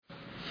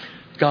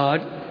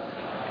God,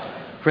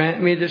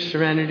 grant me the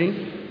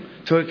serenity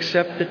to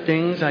accept the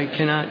things I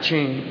cannot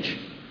change,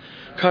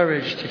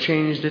 courage to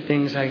change the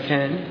things I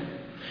can,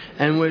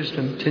 and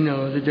wisdom to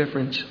know the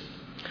difference.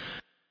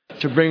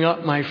 To bring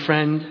up my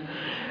friend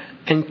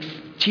and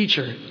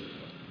teacher,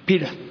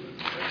 Peter.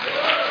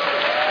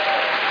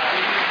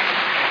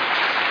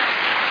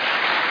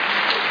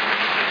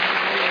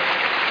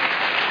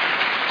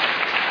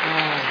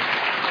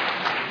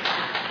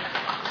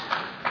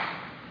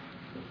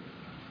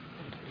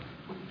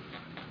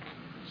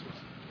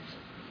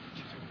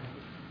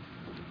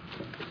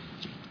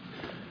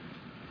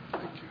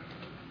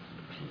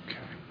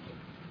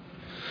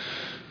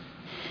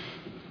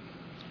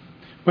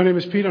 My name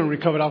is Peter. I'm a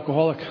recovered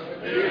alcoholic.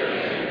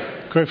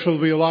 Grateful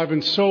to be alive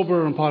and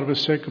sober. I'm part of a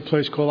sacred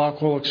place called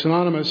Alcoholics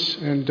Anonymous.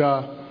 And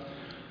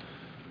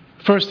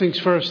first things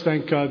first,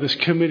 thank this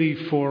committee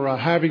for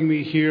having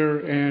me here,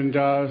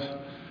 and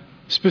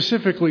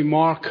specifically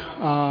Mark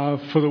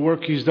for the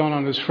work he's done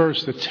on his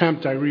first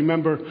attempt. I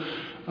remember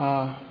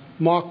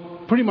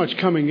Mark pretty much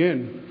coming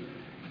in,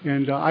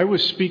 and I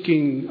was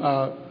speaking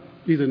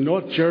either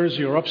North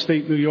Jersey or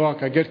upstate New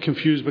York. I get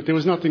confused, but there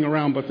was nothing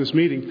around but this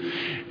meeting.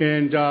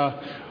 And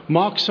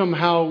Mark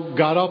somehow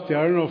got up there.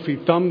 I don't know if he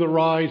thumbed the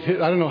ride.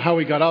 I don't know how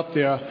he got up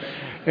there.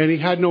 And he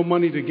had no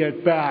money to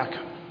get back.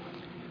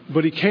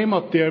 But he came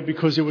up there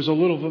because there was a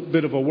little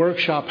bit of a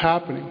workshop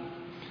happening.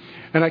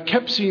 And I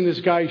kept seeing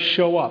this guy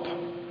show up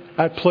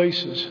at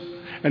places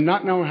and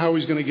not knowing how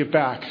he's going to get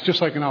back,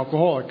 just like an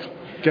alcoholic.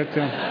 Get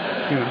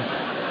there, you know.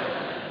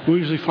 We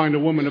usually find a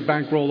woman to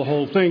bankroll the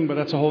whole thing, but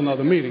that's a whole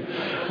other meeting.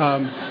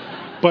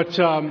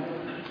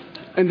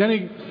 And then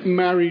he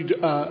married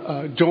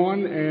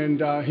Dawn,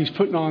 and he's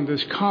putting on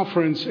this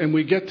conference, and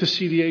we get to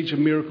see the Age of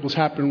Miracles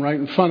happen right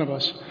in front of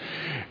us.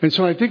 And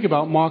so when I think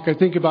about Mark, I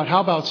think about how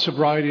about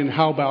sobriety and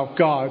how about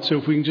God. So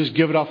if we can just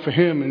give it up for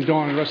him and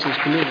Dawn and the rest of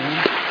this community.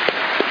 Huh?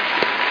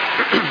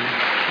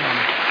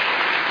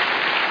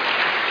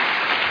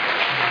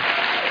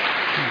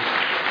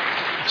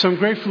 So I'm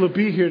grateful to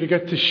be here to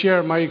get to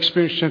share my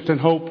experience, strength,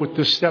 and hope with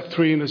this step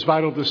 3 in this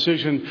vital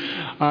decision.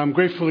 I'm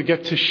grateful to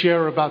get to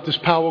share about this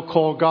power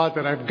called God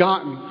that I've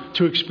gotten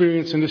to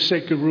experience in the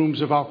sacred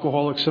rooms of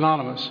Alcoholics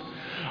Anonymous.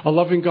 A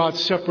loving God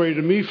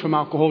separated me from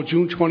alcohol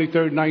June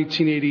 23rd,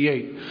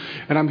 1988.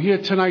 And I'm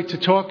here tonight to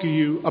talk to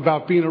you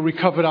about being a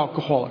recovered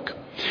alcoholic.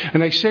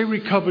 And I say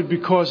recovered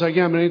because I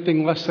am, and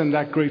anything less than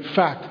that great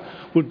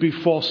fact would be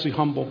falsely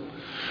humble.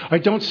 I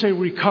don't say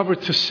recover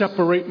to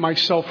separate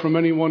myself from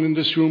anyone in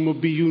this room or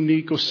be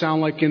unique or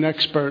sound like an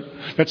expert.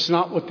 That's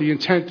not what the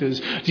intent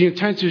is. The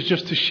intent is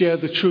just to share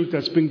the truth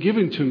that's been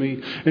given to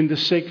me in the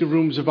sacred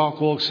rooms of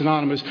Alcoholics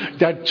Anonymous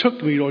that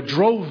took me or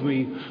drove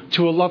me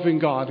to a loving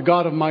God, a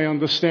God of my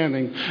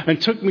understanding,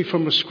 and took me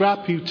from a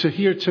scrap heap to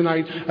here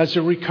tonight as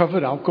a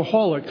recovered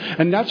alcoholic.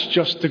 And that's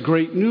just the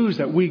great news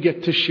that we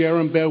get to share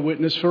and bear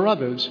witness for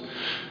others.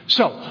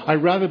 So,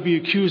 I'd rather be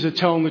accused of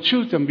telling the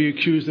truth than be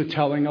accused of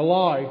telling a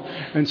lie.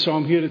 And so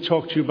I'm here to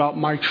talk to you about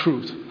my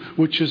truth,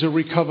 which is a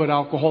recovered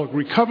alcoholic,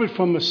 recovered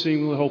from a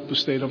seemingly hopeless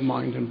state of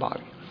mind and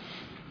body.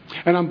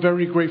 And I'm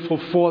very grateful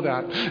for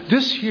that.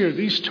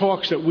 These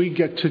talks that we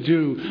get to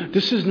do,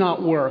 this is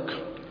not work.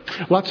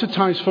 Lots of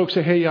times folks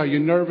say, hey, are you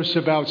nervous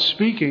about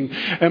speaking?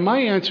 And my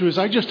answer is,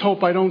 I just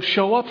hope I don't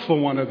show up for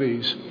one of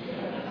these.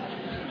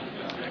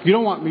 You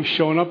don't want me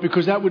showing up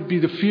because that would be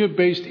the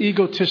fear-based,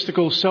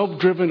 egotistical,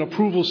 self-driven,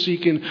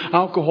 approval-seeking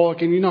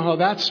alcoholic, and you know how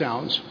that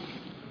sounds.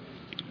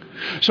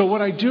 So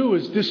what I do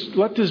is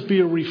let this be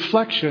a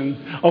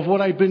reflection of what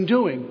I've been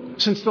doing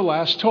since the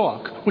last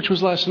talk, which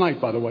was last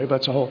night, by the way.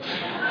 That's a whole...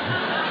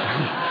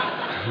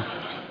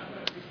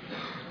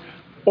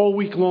 All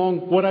week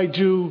long, what I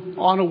do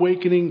on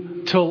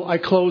awakening till I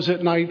close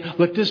at night,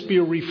 let this be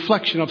a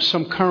reflection of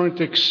some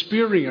current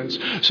experience.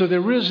 So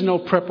there is no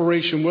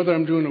preparation, whether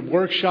I'm doing a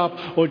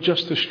workshop or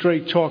just a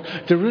straight talk.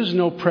 There is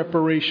no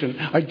preparation.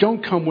 I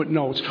don't come with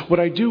notes. What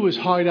I do is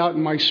hide out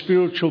in my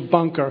spiritual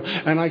bunker,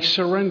 and I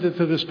surrender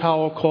to this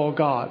power called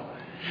God.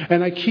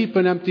 And I keep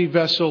an empty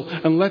vessel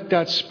and let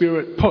that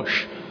spirit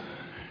push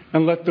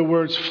and let the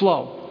words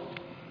flow.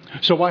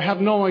 So I have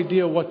no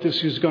idea what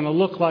this is going to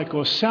look like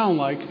or sound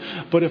like,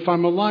 but if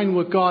I'm aligned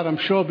with God, I'm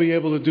sure I'll be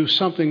able to do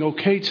something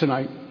okay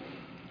tonight.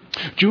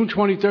 June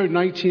 23rd,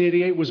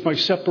 1988 was my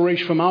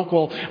separation from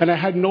alcohol, and I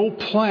had no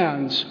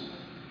plans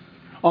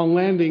on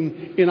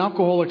landing in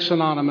Alcoholics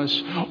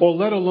Anonymous or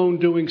let alone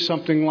doing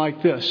something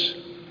like this.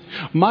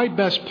 My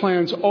best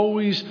plans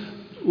always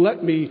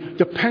let me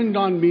depend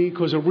on me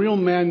because a real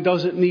man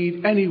doesn't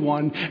need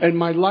anyone, and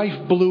my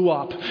life blew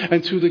up.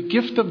 And through the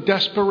gift of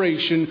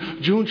desperation,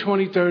 June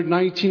 23rd,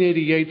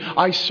 1988,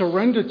 I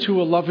surrendered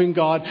to a loving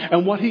God,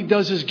 and what he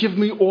does is give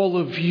me all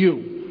of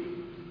you.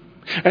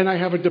 And I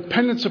have a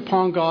dependence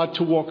upon God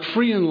to walk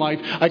free in life.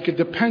 I could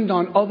depend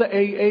on other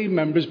AA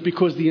members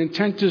because the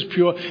intent is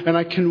pure and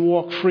I can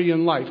walk free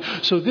in life.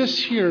 So this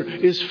here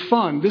is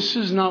fun. This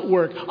is not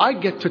work. I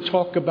get to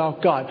talk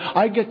about God.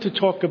 I get to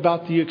talk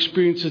about the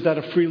experiences that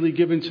are freely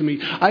given to me.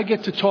 I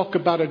get to talk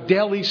about a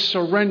daily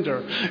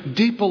surrender,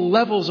 deeper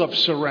levels of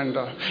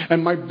surrender,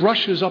 and my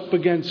brushes up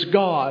against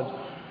God,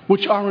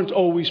 which aren't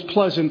always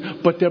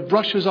pleasant, but they're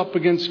brushes up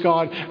against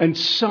God and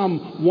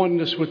some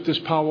oneness with this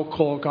power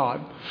called God.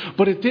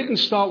 But it didn't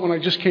start when I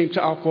just came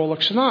to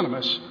Alcoholics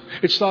Anonymous.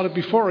 It started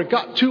before I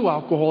got to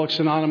Alcoholics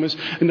Anonymous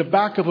in the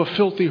back of a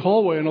filthy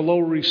hallway on the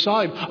Lower East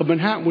Side of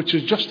Manhattan, which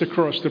is just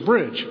across the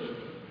bridge.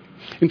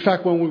 In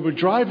fact, when we were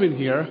driving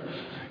here,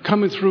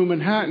 coming through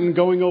Manhattan,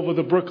 going over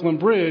the Brooklyn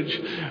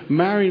Bridge,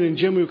 Marion and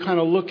Jim were kind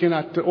of looking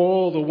at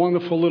all the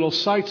wonderful little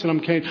sights,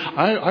 and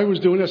I was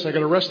doing this. I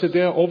got arrested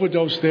there,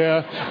 overdosed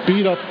there,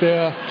 beat up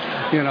there,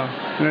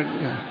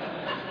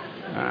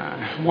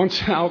 once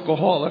an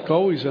alcoholic,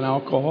 always an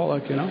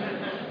alcoholic,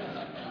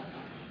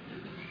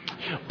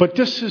 But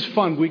this is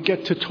fun. We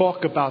get to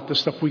talk about this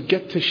stuff. We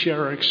get to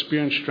share our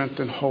experience, strength,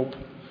 and hope.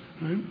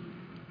 Right?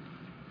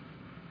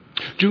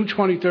 June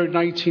 23rd,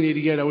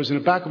 1988, I was in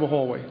the back of a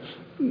hallway,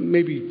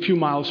 maybe a few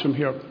miles from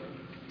here.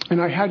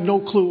 And I had no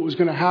clue what was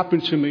going to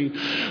happen to me,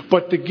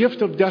 but the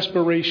gift of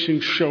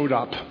desperation showed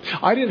up.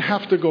 I didn't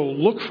have to go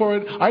look for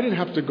it. I didn't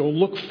have to go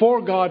look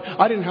for God.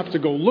 I didn't have to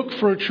go look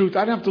for a truth.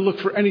 I didn't have to look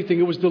for anything.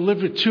 It was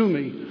delivered to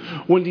me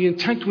when the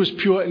intent was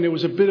pure and there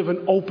was a bit of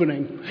an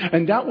opening.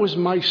 And that was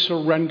my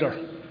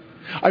surrender.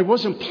 I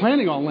wasn't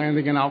planning on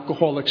landing in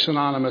Alcoholics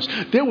Anonymous.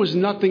 There was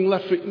nothing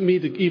left for me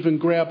to even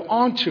grab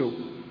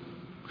onto.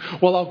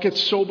 Well, I'll get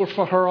sober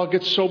for her. I'll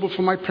get sober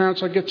for my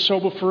parents. I'll get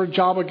sober for a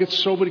job. I'll get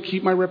sober to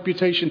keep my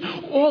reputation.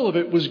 All of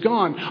it was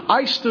gone.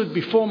 I stood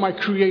before my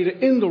Creator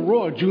in the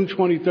raw, June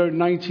 23rd,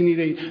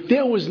 1988.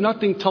 There was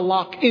nothing to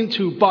lock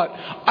into but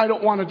I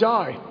don't want to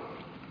die.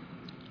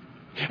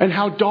 And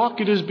how dark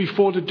it is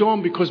before the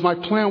dawn, because my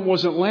plan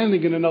wasn't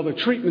landing in another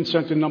treatment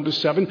center, number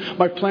 7.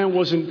 My plan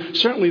wasn't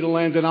certainly to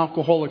land in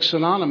Alcoholics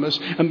Anonymous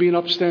and be an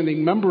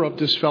upstanding member of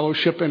this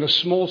fellowship and a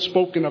small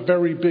spoke in a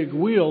very big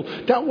wheel.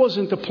 That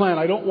wasn't the plan.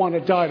 I don't want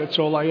to die. That's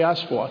all I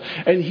asked for.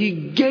 And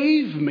He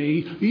gave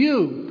me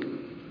you.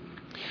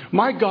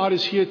 My God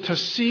is here to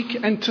seek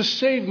and to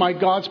save. My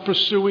God's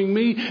pursuing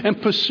me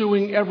and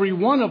pursuing every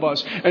one of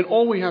us. And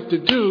all we have to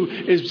do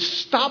is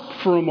stop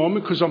for a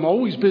moment, because I'm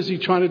always busy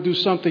trying to do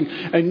something.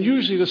 And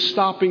usually the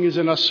stopping is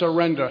in a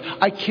surrender.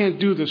 I can't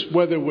do this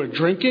whether we're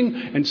drinking,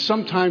 and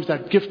sometimes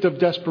that gift of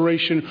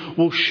desperation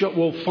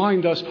will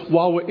find us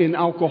while we're in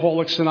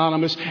Alcoholics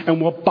Anonymous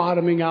and we're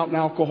bottoming out in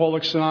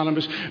Alcoholics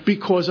Anonymous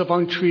because of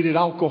untreated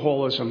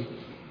alcoholism.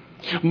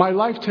 My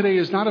life today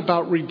is not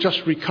about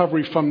just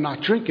recovery from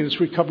not drinking.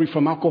 It's recovery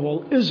from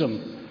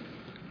alcoholism.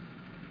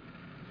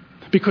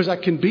 Because I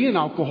can be in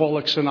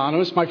Alcoholics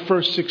Anonymous, my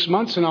first 6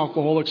 months in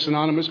Alcoholics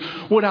Anonymous,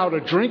 without a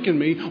drink in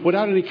me,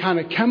 without any kind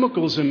of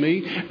chemicals in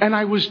me, and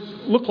I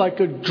looked like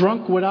a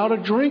drunk without a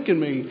drink in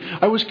me.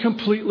 I was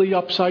completely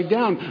upside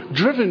down,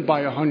 driven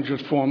by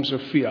 100 forms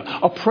of fear,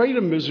 a prey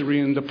to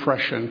misery and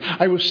depression.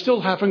 I was still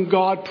having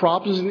God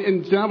problems,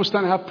 and then I was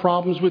starting to have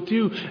problems with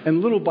you, and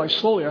little by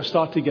slowly I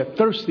start to get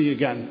thirsty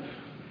again.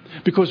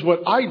 Because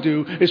what I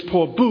do is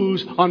pour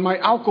booze on my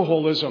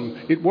alcoholism.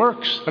 It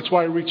works. That's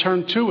why I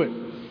return to it.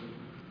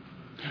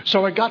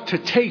 So I got to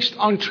taste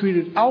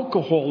untreated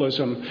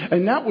alcoholism,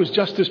 and that was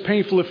just as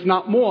painful, if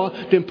not more,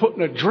 than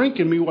putting a drink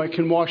in me where I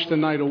can wash the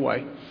night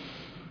away.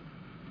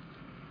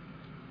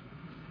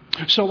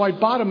 So I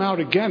bottomed out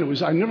again.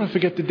 I never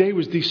forget the day. It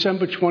was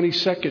December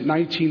 22nd,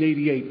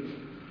 1988.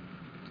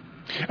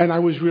 And I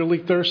was really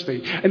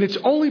thirsty. And it's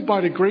only by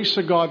the grace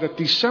of God that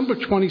December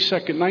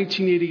 22nd,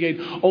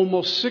 1988,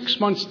 almost 6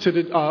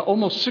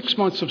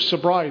 months of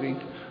sobriety,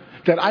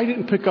 that I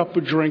didn't pick up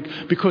a drink,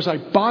 because I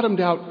bottomed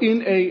out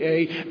in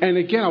AA. And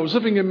again, I was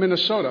living in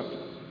Minnesota.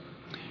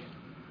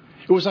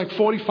 It was like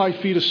 45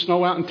 feet of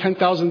snow out and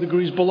 10,000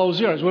 degrees below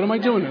zero. What am I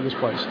doing in this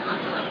place?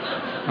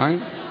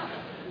 Right?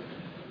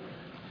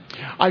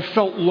 I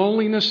felt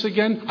loneliness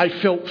again. I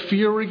felt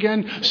fear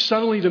again.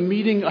 Suddenly the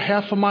meeting a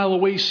half a mile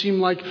away seemed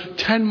like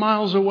 10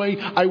 miles away.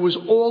 I was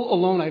all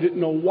alone. I didn't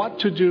know what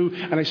to do.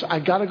 And I said, I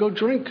got to go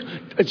drink.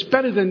 It's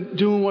better than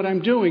doing what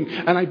I'm doing.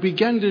 And I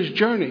began this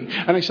journey.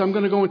 And I said, I'm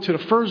going to go into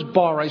the first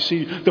bar I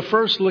see, the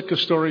first liquor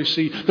store I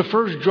see, the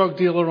first drug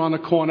dealer on the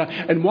corner.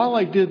 And while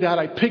I did that,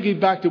 I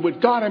piggybacked it with,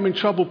 God, I'm in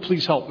trouble.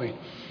 Please help me.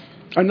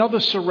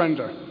 Another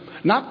surrender.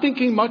 Not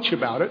thinking much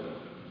about it.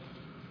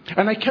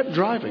 And I kept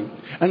driving,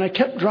 and I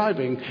kept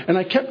driving, and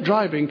I kept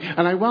driving,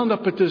 and I wound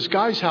up at this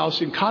guy's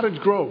house in Cottage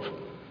Grove.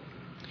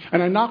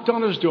 And I knocked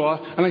on his door,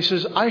 and I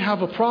says, I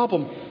have a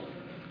problem.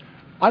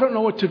 I don't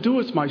know what to do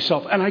with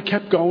myself. And I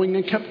kept going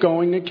and kept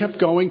going and kept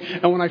going.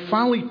 And when I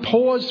finally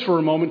paused for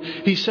a moment,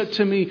 he said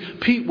to me,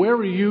 Pete, where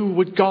are you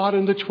with God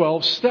and the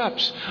 12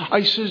 steps?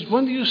 I says,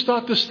 when do you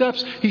start the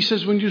steps? He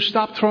says, when you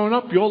stop throwing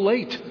up, you're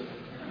late.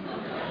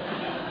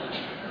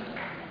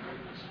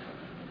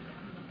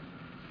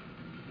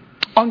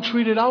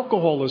 Untreated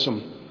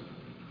alcoholism.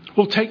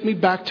 will take me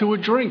back to a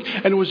drink.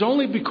 And it was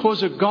only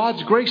because of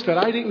God's grace that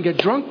I didn't get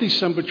drunk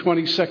December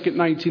 22nd,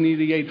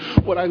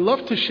 1988. What I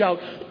love to shout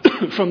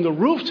from the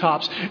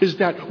rooftops is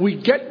that we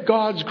get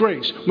God's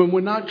grace when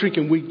we're not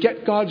drinking. We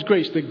get God's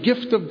grace, the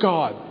gift of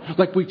God.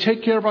 Like we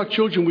take care of our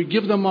children, we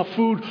give them our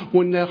food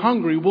when they're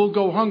hungry. We'll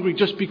go hungry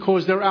just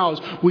because they're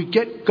ours. We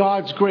get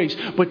God's grace.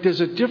 But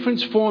there's a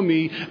difference for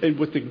me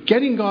with the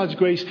getting God's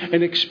grace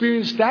and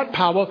experience that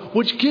power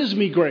which gives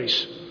me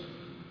grace.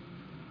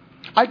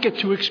 I get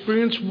to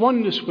experience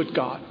oneness with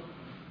God.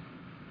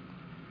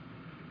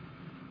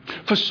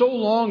 For so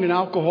long in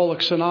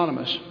Alcoholics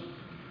Anonymous,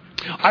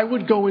 I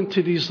would go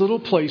into these little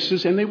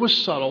places, and they were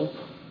subtle,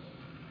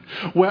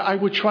 where I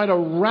would try to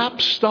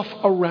wrap stuff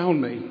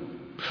around me.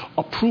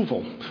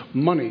 Approval,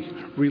 money,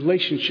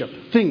 relationship,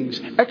 things,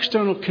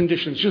 external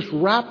conditions, just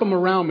wrap them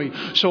around me.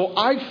 So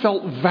I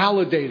felt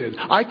validated.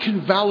 I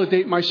can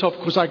validate myself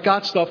because I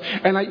got stuff,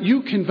 and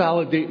you can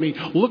validate me.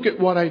 Look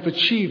at what I've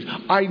achieved.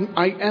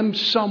 I am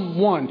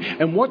someone.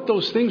 And what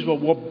those things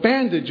were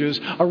bandages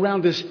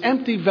around this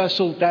empty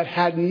vessel that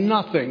had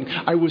nothing.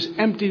 I was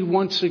empty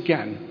once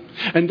again.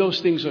 And those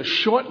things are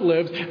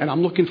short-lived, and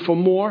I'm looking for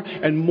more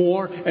and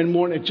more and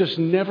more, and it just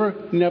never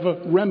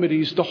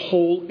remedies the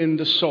hole in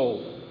the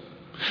soul.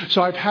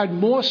 So I've had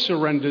more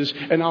surrenders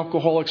in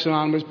Alcoholics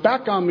Anonymous,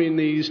 back on my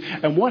knees,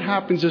 and what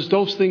happens is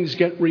those things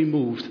get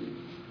removed.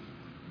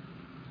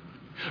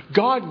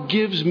 God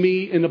gives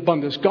me in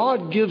abundance.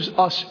 God gives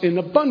us in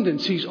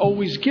abundance. He's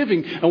always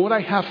giving. And what I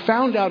have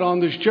found out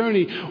on this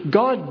journey,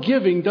 God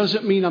giving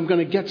doesn't mean I'm going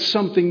to get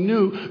something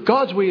new.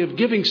 God's way of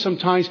giving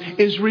sometimes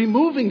is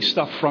removing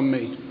stuff from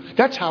me.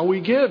 That's how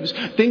He gives.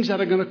 Things that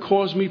are going to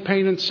cause me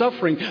pain and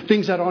suffering.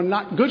 Things that are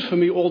not good for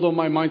me, although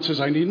my mind says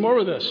I need more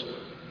of this.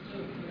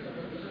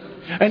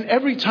 And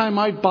every time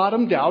I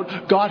bottomed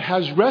out, God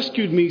has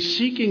rescued me,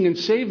 seeking and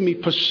saved me,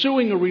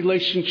 pursuing a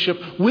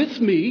relationship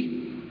with me,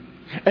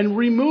 and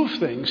remove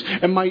things.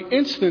 And my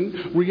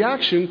instant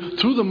reaction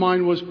through the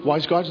mind was, why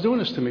is God doing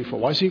this to me for?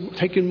 Why is He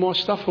taking more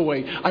stuff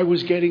away? I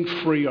was getting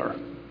freer.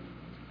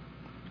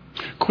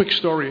 Quick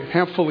story, a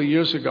handful of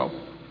years ago,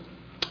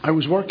 I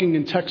was working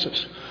in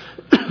Texas,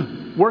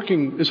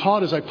 working as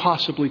hard as I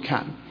possibly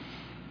can,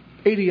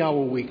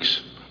 80-hour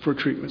weeks for a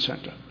treatment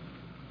center.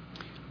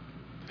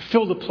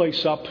 Fill the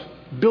place up,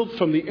 build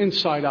from the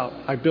inside out.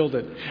 I build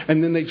it.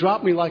 And then they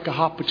drop me like a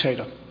hot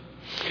potato.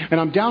 And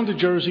I'm down to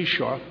Jersey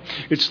Shore.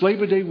 It's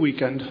Labor Day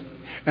weekend,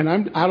 and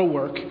I'm out of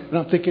work, and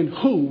I'm thinking,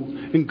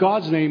 who in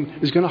God's name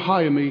is going to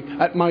hire me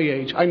at my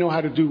age? I know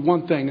how to do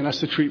one thing, and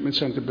that's the treatment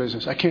center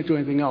business. I can't do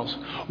anything else.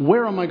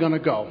 Where am I going to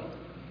go?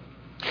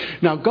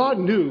 Now, God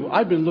knew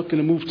I'd been looking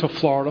to move to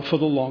Florida for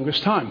the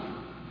longest time.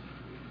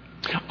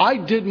 I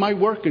did my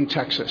work in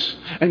Texas,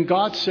 and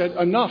God said,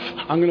 enough,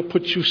 I'm going to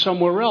put you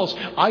somewhere else.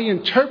 I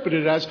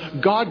interpreted it as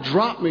God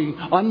dropped me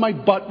on my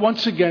butt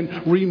once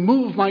again,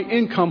 removed my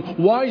income.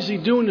 Why is He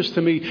doing this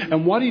to me?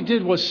 And what He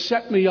did was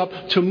set me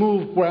up to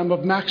move where I'm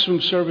of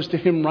maximum service to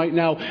Him right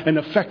now, an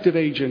effective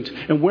agent,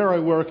 and where I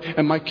work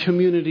and my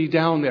community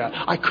down there.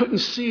 I couldn't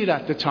see it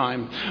at the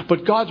time,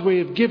 but God's way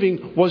of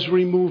giving was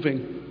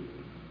removing.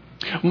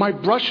 My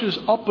brushes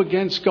up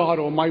against God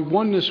or my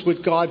oneness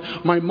with God,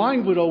 my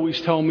mind would always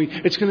tell me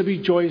it's going to be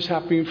joyous,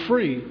 happy, and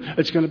free.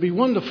 It's going to be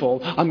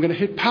wonderful. I'm going to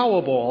hit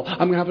Powerball.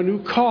 I'm going to have a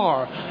new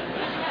car.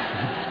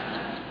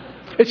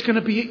 It's going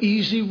to be an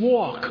easy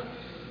walk.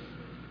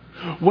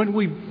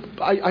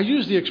 I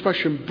use the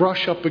expression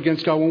brush up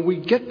against God. When we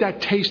get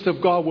that taste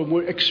of God, when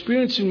we're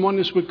experiencing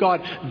oneness with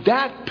God,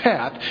 that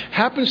path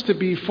happens to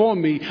be for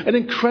me an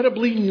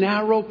incredibly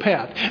narrow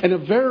path and a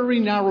very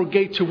narrow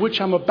gate to which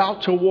I'm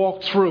about to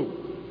walk through.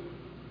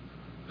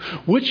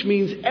 Which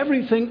means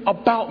everything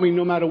about me,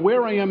 no matter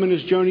where I am in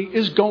this journey,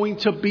 is going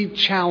to be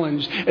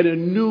challenged at a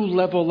new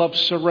level of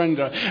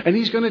surrender. And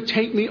He's going to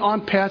take me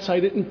on paths I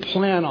didn't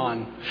plan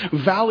on,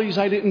 valleys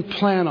I didn't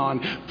plan on,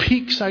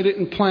 peaks I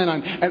didn't plan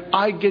on. And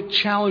I get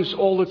challenged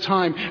all the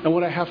time. And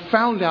what I have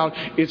found out,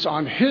 it's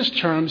on His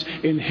terms,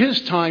 in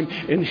His time,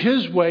 in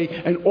His way.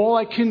 And all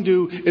I can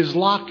do is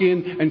lock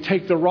in and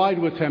take the ride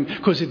with Him,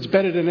 because it's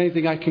better than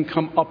anything I can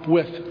come up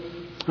with.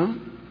 Huh?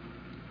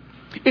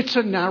 It's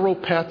a narrow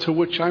path to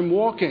which I'm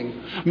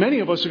walking. Many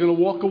of us are going to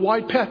walk a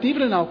wide path,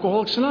 even in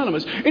Alcoholics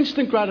Anonymous.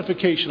 Instant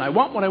gratification. I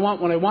want what I want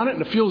when I want it,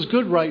 and it feels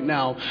good right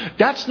now.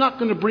 That's not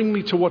going to bring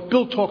me to what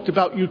Bill talked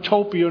about,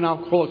 utopia in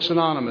Alcoholics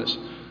Anonymous.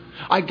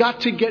 I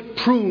got to get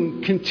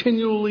pruned,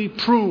 continually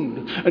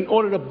pruned, in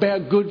order to bear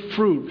good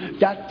fruit.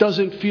 That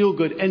doesn't feel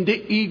good, and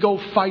the ego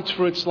fights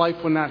for its life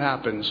when that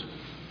happens.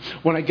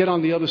 When I get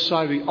on the other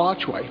side of the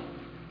archway,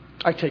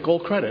 I take all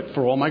credit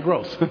for all my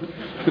growth.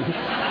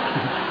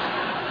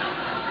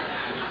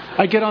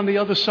 I get on the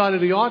other side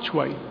of the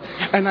archway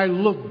and I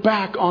look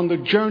back on the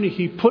journey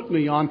He put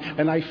me on,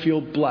 and I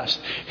feel blessed.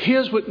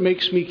 Here's what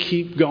makes me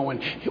keep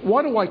going.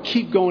 Why do I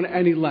keep going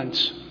any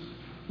lengths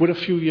with a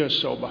few years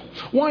sober?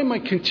 Why am I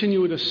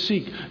continuing to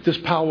seek this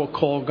power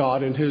called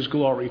God and His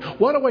glory?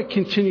 Why do I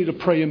continue to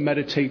pray and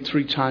meditate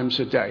 3 times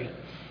a day?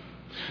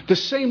 The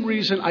same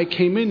reason I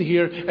came in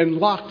here and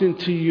locked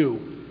into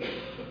you.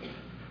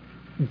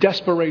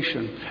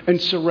 desperation,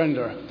 and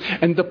surrender.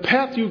 And the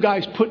path you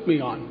guys put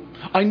me on,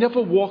 I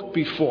never walked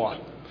before.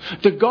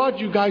 The God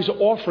you guys are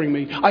offering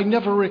me, I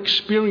never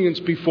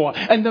experienced before.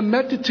 And the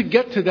method to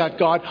get to that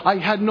God, I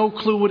had no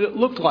clue what it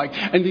looked like.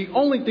 And the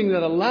only thing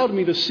that allowed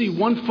me to see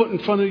one foot in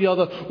front of the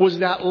other was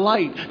that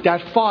light,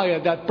 that fire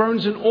that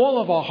burns in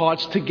all of our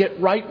hearts to get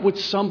right with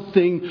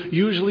something,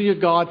 usually a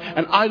God.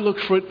 And I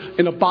looked for it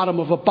in the bottom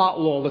of a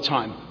bottle all the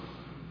time.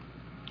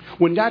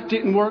 When that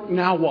didn't work,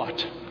 now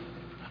what?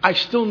 I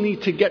still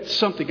need to get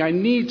something. I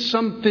need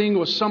something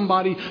or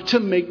somebody to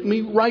make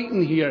me right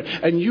in here.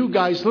 And you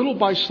guys, little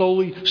by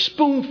slowly,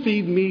 spoon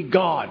feed me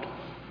God.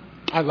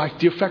 I like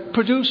the effect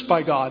produced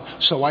by God,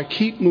 so I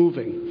keep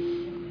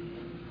moving.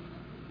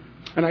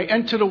 And I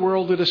enter the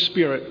world of the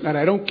Spirit, and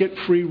I don't get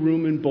free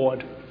room and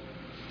board.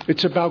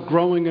 It's about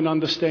growing and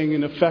understanding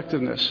and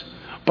effectiveness.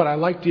 But I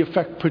like the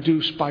effect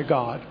produced by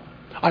God.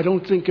 I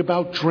don't think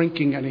about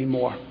drinking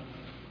anymore.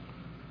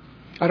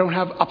 I don't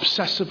have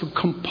obsessive and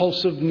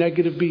compulsive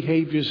negative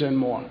behaviors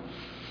anymore.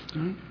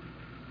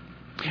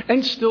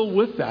 And still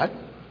with that,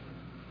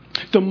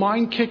 the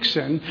mind kicks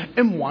in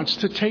and wants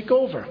to take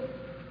over.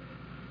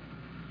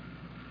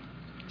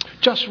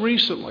 Just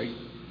recently,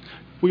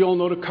 we all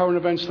know the current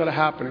events that are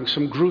happening.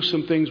 Some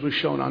gruesome things were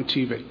shown on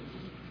TV.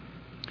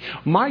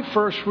 My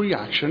first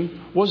reaction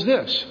was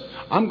this.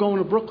 I'm going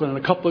to Brooklyn in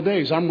a couple of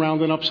days. I'm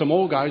rounding up some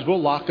old guys. We'll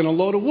lock and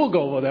unload it. We'll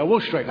go over there.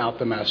 We'll straighten out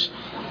the mess.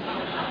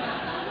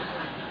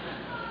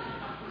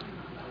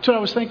 That's what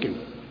I was thinking.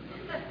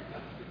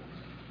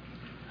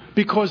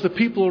 Because the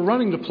people who are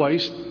running the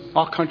place,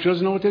 our country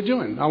doesn't know what they're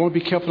doing. I want to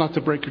be careful not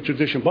to break a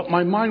tradition. But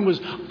my mind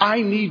was,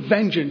 I need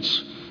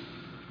vengeance.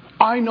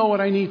 I know what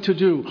I need to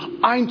do.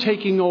 I'm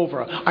taking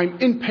over. I'm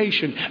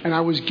impatient. And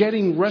I was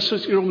getting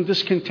restless, and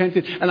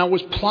discontented. And I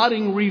was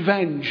plotting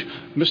revenge.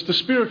 Mr.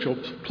 Spiritual,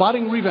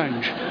 plotting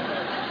revenge.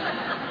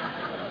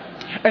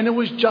 And it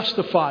was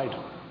justified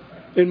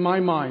in my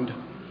mind.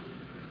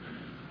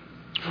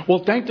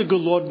 Well, thank the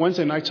good Lord,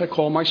 Wednesday nights I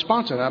called my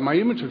sponsor. I had my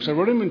inventory, because I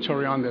wrote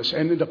inventory on this.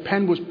 And the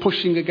pen was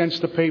pushing against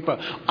the paper.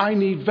 I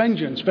need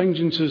vengeance.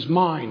 Vengeance is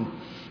mine.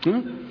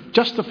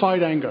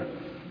 Justified anger.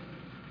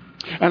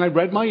 And I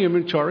read my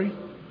inventory.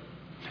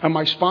 And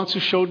my sponsor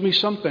showed me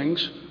some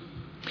things.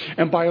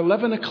 And by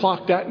 11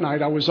 o'clock that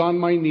night, I was on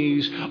my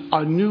knees,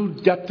 a new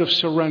depth of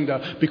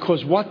surrender,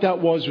 because what that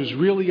was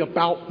really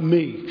about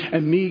me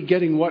and me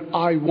getting what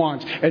I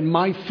want and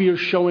my fear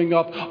showing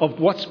up of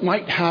what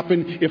might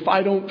happen if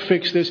I don't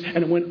fix this. And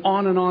it went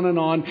on and on and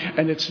on.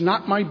 And it's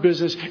not my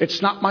business.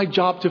 It's not my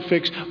job to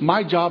fix.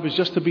 My job is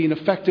just to be an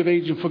effective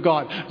agent for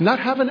God. Not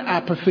having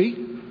apathy.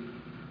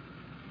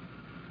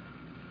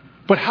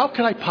 But how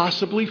can I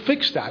possibly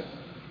fix that?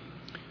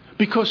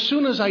 Because as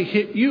soon as I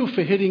hit you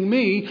for hitting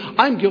me,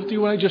 I'm guilty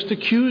of what I just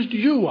accused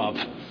you of.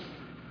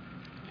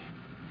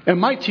 And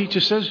my teacher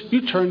says,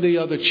 you turn the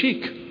other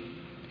cheek.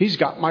 He's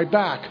got my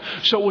back.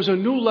 So it was a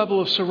new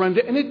level of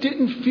surrender, and it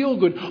didn't feel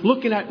good.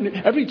 Looking at,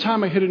 every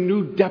time I hit a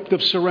new depth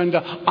of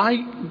surrender,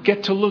 I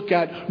get to look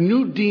at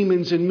new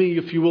demons in me,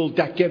 if you will,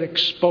 that get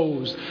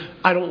exposed.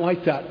 I don't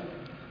like that.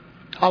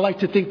 I like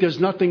to think there's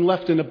nothing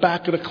left in the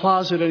back of the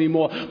closet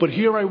anymore. But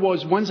here I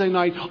was Wednesday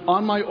night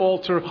on my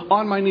altar,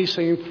 on my knees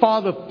saying,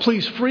 Father,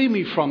 please free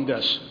me from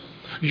this.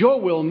 Your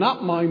will,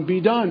 not mine,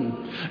 be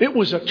done. It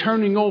was a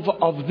turning over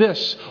of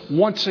this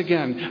once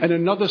again and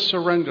another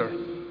surrender.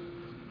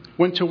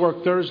 Went to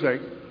work Thursday.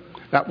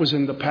 That was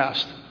in the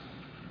past.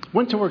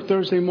 Went to work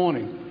Thursday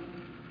morning.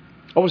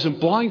 I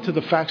wasn't blind to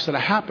the facts that are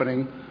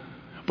happening,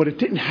 but it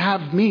didn't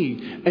have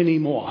me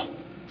anymore.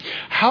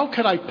 How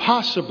could I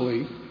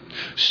possibly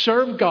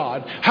serve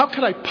God? How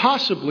could I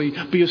possibly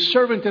be a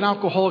servant in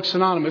Alcoholics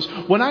Anonymous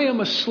when I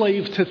am a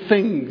slave to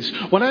things,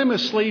 when I am a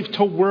slave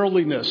to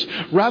worldliness,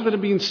 rather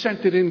than being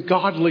centered in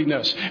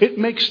godliness? It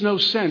makes no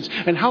sense.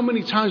 And how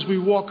many times we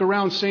walk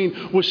around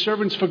saying we're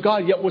servants for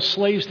God, yet we're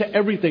slaves to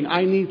everything.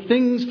 I need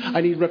things,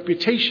 I need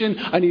reputation,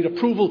 I need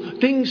approval,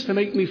 things to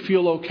make me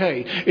feel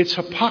okay. It's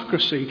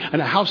hypocrisy, and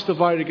a house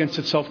divided against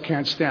itself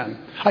can't stand.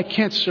 I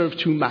can't serve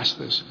two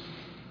masters.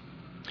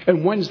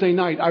 And Wednesday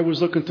night, I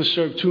was looking to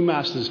serve two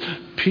masters,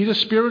 Peter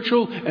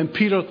Spiritual and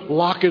Peter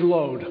Lock and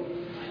Load.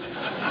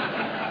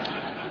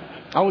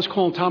 I was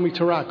calling Tommy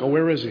Taraco.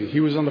 Where is he? He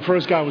was on the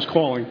first guy I was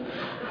calling,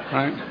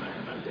 right?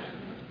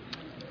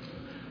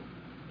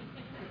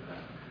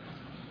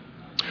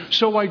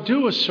 So I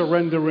do a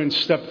surrender in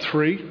step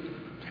 3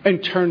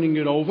 and turning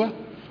it over.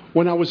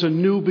 When I was a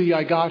newbie,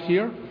 I got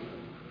here.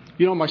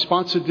 You know, my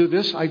sponsor did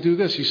this, I do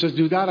this. He says,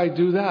 do that, I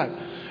do that.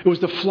 It was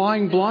the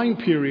flying blind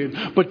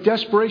period. But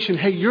desperation,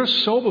 hey, you're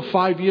sober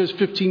 5 years,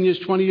 15 years,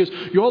 20 years.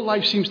 Your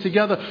life seems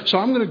together, so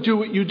I'm going to do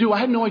what you do. I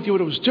had no idea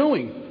what I was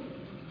doing.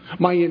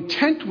 My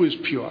intent was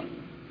pure.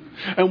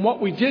 And what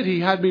we did,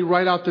 he had me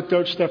write out the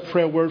third step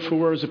prayer word for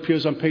word, as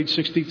appears on page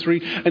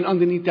 63. And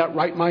underneath that,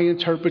 write my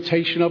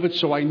interpretation of it,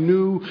 so I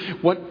knew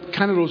what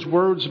kind of those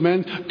words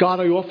meant. God,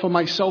 I offer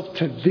myself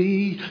to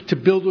thee to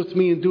build with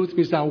me and do with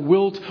me as thou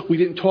wilt. We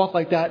didn't talk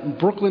like that in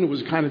Brooklyn. It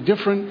was kind of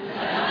different.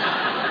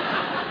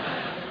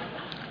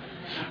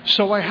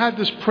 So I had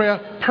this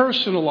prayer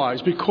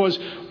personalized, because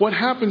what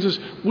happens is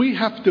we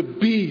have to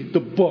be the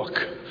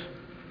book.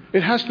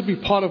 It has to be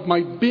part of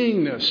my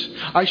beingness.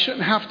 I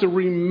shouldn't have to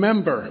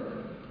remember.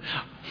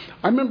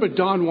 I remember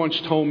Don once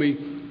told me,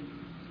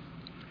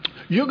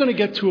 you're going to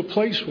get to a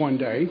place one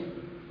day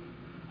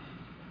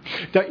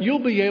that you'll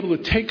be able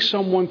to take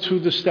someone through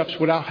the steps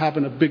without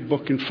having a big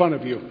book in front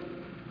of you.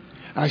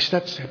 And I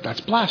said,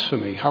 that's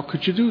blasphemy. How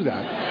could you do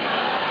that?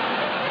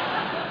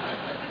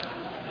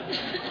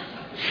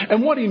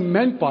 And what he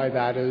meant by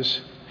that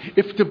is,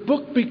 if the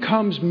book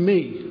becomes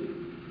me,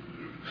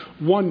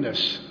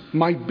 oneness,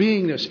 my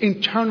beingness,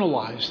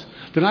 internalized,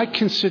 then I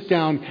can sit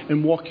down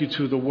and walk you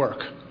through the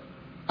work.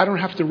 I don't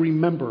have to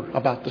remember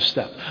about the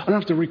step. I don't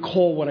have to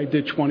recall what I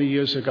did 20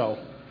 years ago.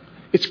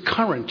 It's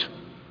current.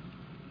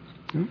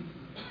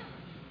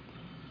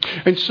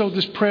 And so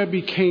this prayer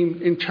became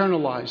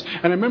internalized.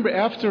 And I remember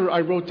after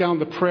I wrote down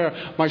the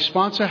prayer, my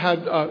sponsor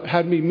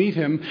had me meet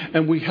him,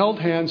 and we held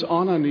hands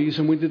on our knees,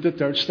 and we did the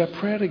third step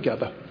prayer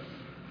together.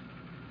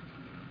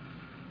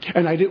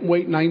 And I didn't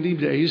wait 90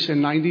 days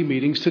and 90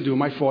 meetings to do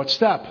my fourth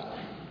step.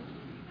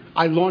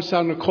 I launched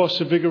out in a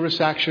course of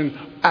vigorous action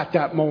at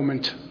that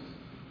moment.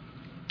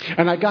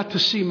 And I got to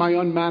see my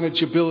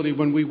unmanageability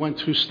when we went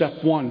through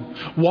step one.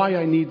 Why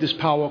I need this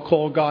power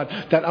called God.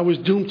 That I was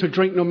doomed to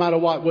drink no matter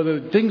what. Whether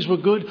things were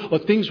good or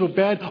things were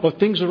bad or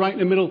things were right in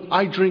the middle.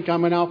 I drink.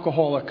 I'm an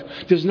alcoholic.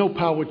 There's no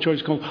power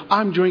choice called.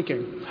 I'm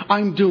drinking.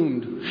 I'm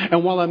doomed.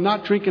 And while I'm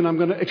not drinking, I'm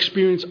going to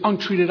experience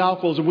untreated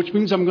alcoholism, which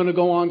means I'm going to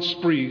go on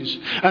sprees.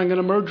 And I'm going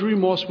to merge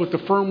remorse with the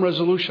firm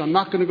resolution. I'm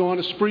not going to go on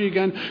a spree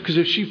again, because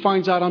if she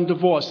finds out I'm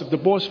divorced, if the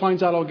boss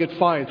finds out I'll get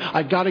fired,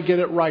 I got to get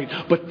it right.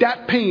 But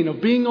that pain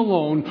of being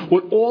alone,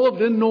 with all of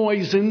the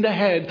noise in the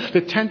head,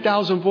 the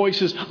 10,000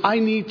 voices, I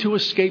need to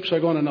escape, so I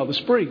go on another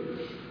spree.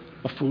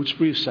 A food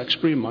spree, a sex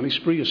spree, a money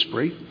spree, a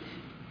spree.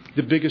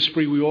 The biggest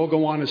spree we all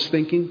go on is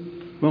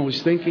thinking. We're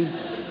always thinking.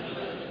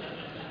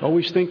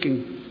 Always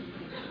thinking.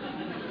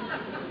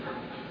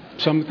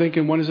 Some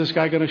thinking, when is this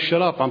guy going to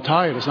shut up? I'm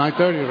tired. It's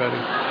 9:30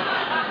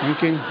 already.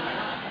 Thinking.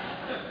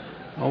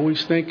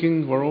 Always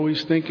thinking. We're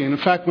always thinking. In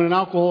fact, when an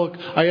alcoholic,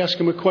 I ask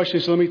him a question,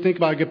 he says, let me think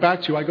about it, I'll get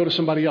back to you. I go to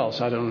somebody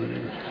else. I don't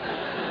know.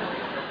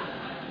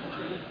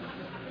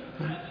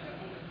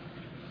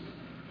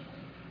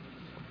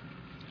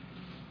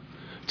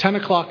 10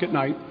 o'clock at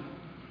night.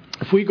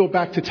 If we go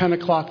back to 10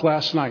 o'clock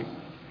last night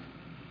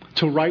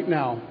to right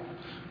now,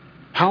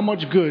 how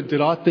much good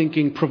did our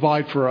thinking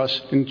provide for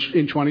us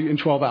in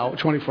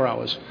 24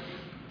 hours?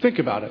 Think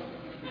about it.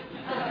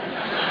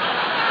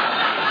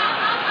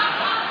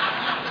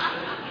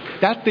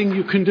 That thing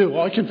you can do. Oh,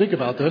 I can think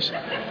about this.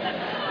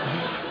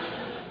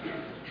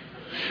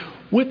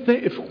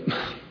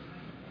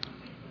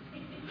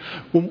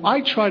 When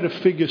I try to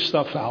figure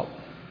stuff out,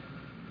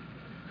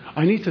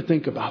 I need to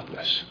think about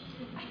this.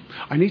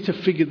 I need to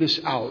figure this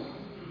out.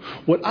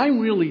 What I'm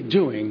really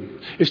doing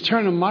is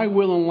turning my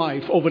will in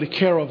life over to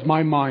care of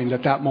my mind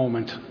at that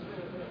moment.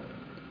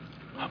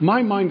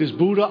 My mind is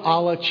Buddha,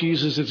 Allah,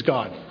 Jesus, it's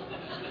God.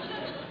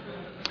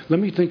 Let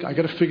me think. I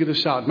got to figure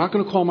this out. I'm not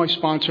going to call my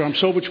sponsor. I'm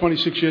sober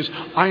 26 years.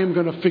 I am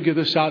going to figure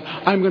this out.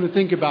 I'm going to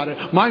think about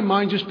it. My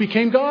mind just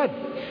became God.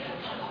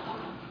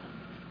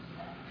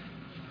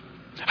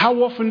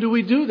 How often do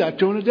we do that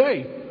during a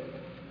day?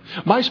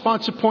 My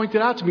sponsor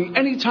pointed out to me,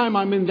 anytime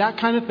I'm in that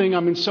kind of thing,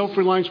 I'm in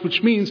self-reliance,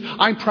 which means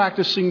I'm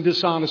practicing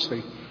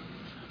dishonesty.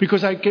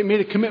 Because I made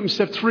a commitment,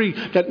 step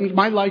 3, that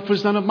my life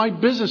was none of my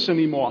business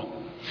anymore.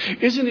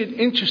 Isn't it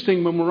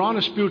interesting when we're on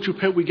a spiritual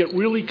path, we get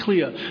really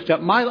clear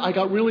that my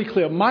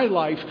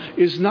life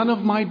is none of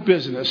my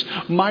business.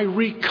 My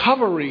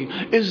recovery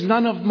is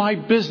none of my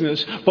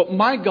business, but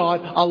my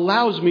God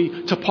allows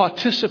me to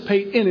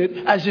participate in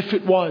it as if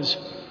it was.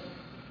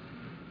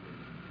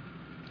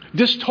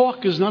 This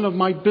talk is none of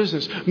my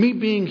business. Me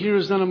being here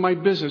is none of my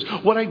business.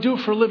 What I do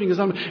for a living is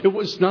it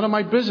was none of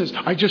my business.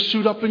 I just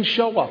suit up and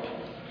show up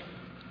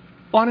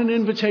on an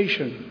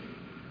invitation.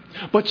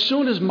 But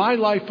soon as my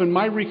life and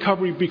my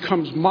recovery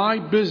becomes my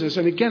business,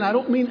 and again, I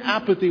don't mean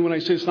apathy when I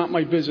say it's not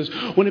my business.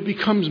 When it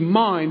becomes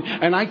mine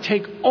and I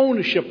take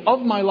ownership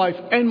of my life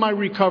and my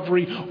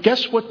recovery,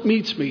 guess what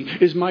meets me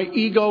is my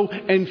ego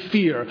and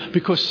fear.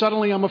 Because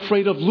suddenly I'm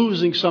afraid of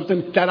losing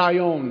something that I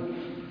own.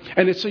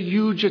 And it's a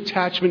huge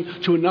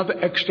attachment to another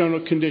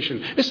external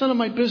condition. It's none of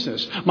my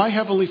business. My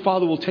Heavenly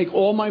Father will take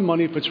all my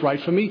money if it's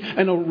right for me,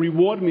 and He'll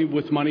reward me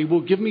with money,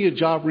 will give me a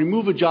job,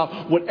 remove a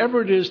job,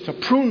 whatever it is to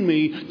prune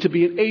me to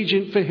be an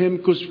agent for Him,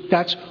 because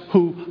that's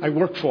who I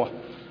work for.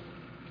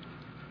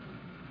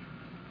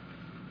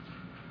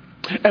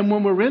 And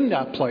when we're in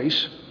that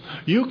place,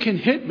 you can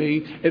hit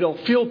me, it'll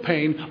feel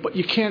pain, but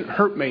you can't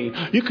hurt me.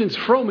 You can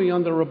throw me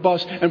under a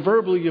bus and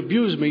verbally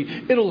abuse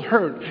me. It'll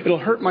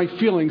hurt my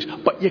feelings,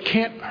 but you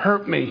can't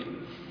hurt me.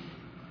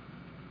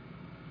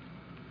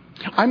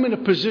 I'm in a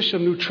position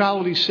of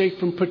neutrality, safe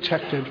and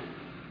protected.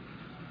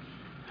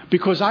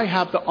 Because I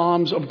have the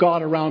arms of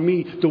God around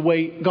me the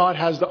way God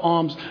has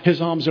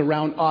His arms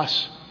around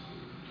us.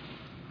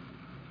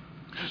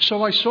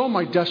 So I saw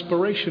my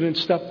desperation in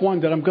step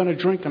 1 that I'm going to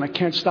drink and I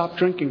can't stop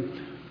drinking.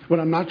 When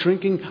I'm not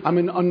drinking, I'm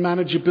in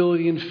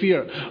unmanageability and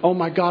fear. Oh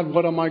my God,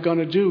 what am I going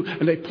to do?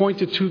 And they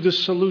pointed to the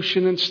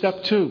solution in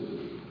step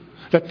 2.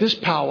 That this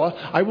power,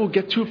 I will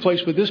get to a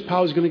place where this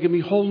power is going to give me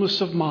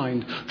wholeness of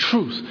mind,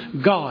 truth,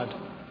 God.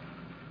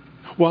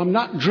 Well, I'm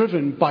not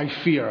driven by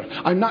fear.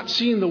 I'm not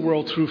seeing the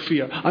world through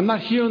fear. I'm not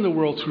hearing the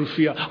world through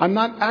fear. I'm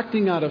not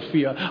acting out of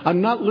fear.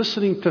 I'm not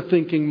listening to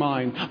thinking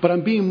mind, but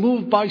I'm being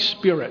moved by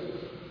spirit.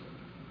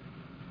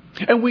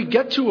 And we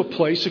get to a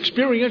place,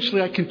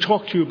 experientially I can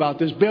talk to you about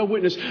this, bear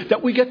witness,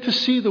 that we get to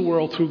see the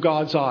world through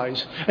God's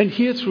eyes and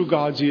hear through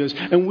God's ears,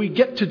 and we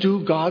get to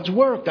do God's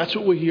work. That's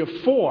what we're here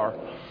for.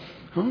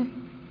 Huh?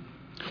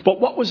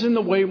 But what was in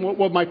the way? What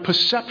were my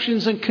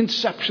perceptions and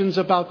conceptions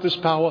about this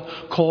power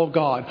called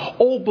God?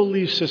 Old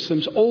belief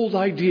systems, old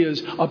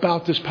ideas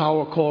about this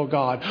power called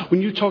God.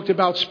 When you talked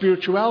about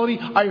spirituality,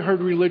 I heard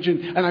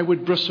religion and I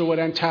would bristle at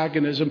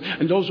antagonism.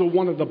 And those were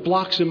one of the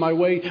blocks in my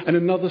way, and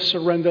another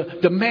surrender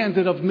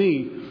demanded of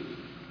me.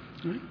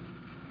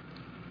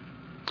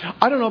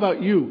 I don't know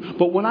about you,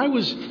 but when I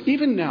was,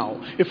 even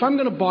now, if I'm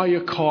going to buy a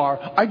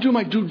car, I do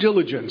my due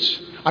diligence.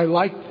 I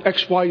like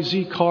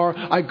XYZ car.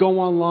 I go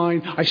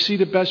online. I see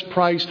the best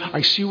price.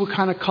 I see what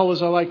kind of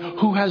colors I like.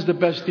 Who has the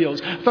best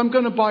deals? If I'm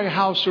going to buy a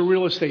house or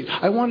real estate,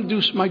 I want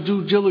to do my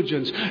due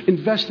diligence,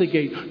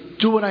 investigate,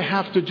 do what I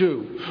have to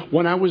do.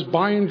 When I was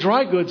buying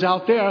dry goods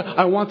out there,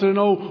 I wanted to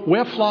know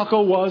where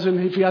Flacco was and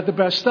if he had the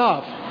best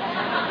stuff.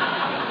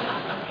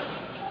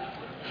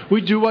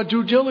 We do our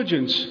due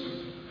diligence.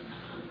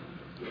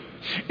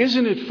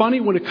 Isn't it funny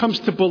when it comes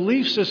to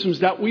belief systems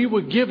that we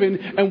were given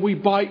and we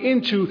buy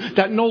into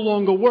that no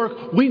longer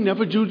work, we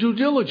never do due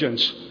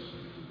diligence.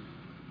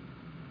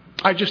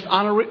 I just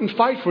honor it and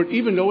fight for it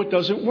even though it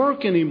doesn't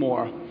work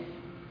anymore.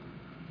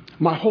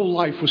 My whole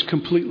life was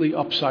completely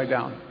upside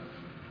down.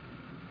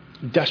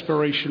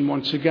 Desperation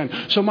once again.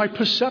 So my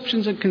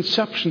perceptions and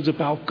conceptions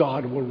about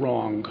God were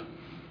wrong.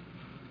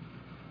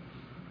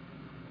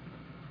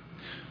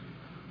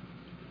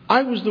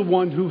 I was the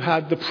one who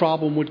had the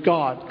problem with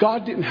God.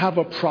 God didn't have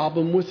a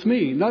problem with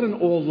me. Not an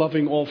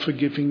all-loving,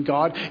 all-forgiving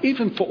God.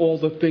 Even for all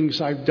the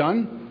things I've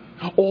done,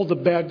 all the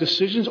bad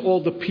decisions,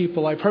 all the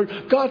people I've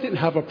hurt. God didn't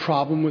have a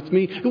problem with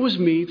me. It was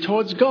me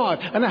towards God.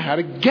 And I had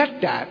to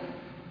get that.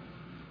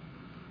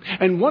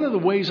 And one of the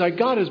ways I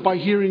got is by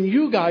hearing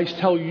you guys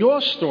tell your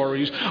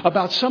stories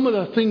about some of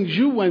the things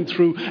you went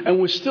through and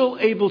were still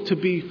able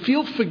to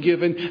feel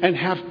forgiven and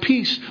have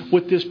peace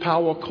with this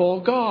power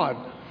called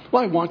God.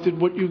 Well, I wanted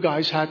what you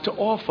guys had to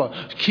offer.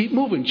 Keep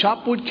moving.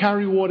 Chop wood,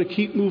 carry water,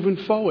 keep moving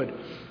forward.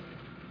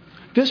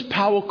 This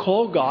power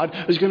called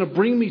God is going to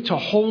bring me to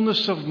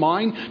wholeness of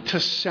mind, to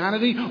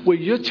sanity, where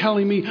you're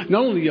telling me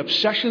not only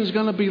obsession is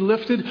going to be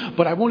lifted,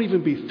 but I won't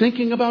even be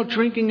thinking about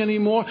drinking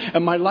anymore,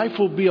 and my life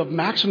will be of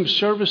maximum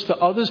service to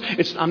others.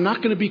 I'm not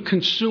going to be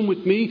consumed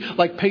with me,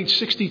 like page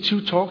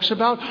 62 talks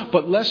about,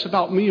 but less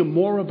about me and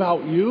more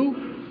about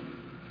you.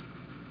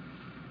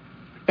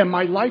 And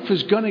my life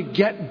is going to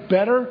get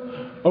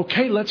better.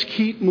 Okay, let's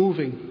keep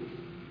moving.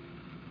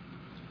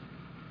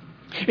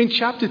 In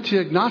chapter 2,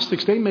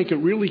 agnostics, they make it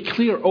really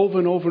clear over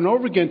and over and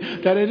over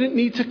again that I didn't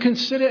need to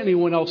consider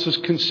anyone else's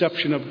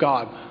conception of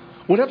God.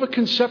 Whatever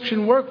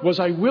conception worked, was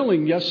I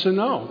willing, yes or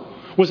no?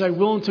 Was I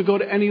willing to go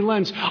to any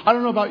lengths? I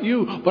don't know about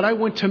you, but I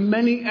went to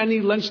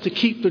any lengths to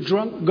keep the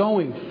drunk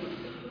going.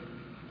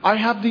 I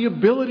have the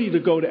ability to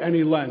go to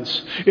any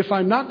lengths. If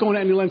I'm not going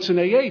to any lengths in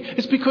AA,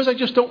 it's because I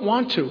just don't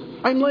want to.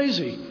 I'm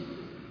lazy.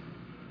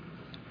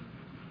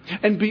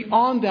 And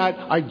beyond that,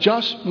 I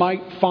just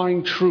might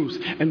find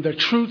truth. And the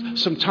truth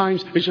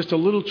sometimes is just a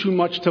little too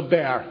much to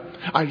bear.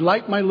 I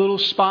like my little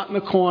spot in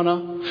the corner,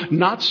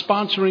 not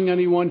sponsoring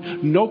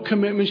anyone, no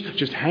commitments,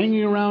 just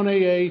hanging around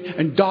AA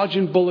and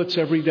dodging bullets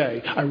every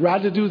day. I'd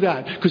rather do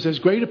that because there's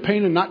greater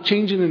pain in not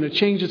changing than to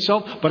change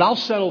itself. But I'll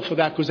settle for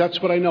that because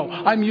that's what I know.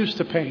 I'm used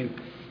to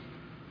pain.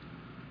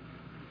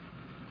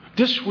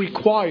 This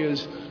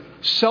requires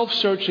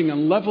self-searching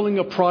and leveling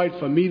of pride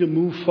for me to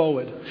move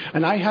forward.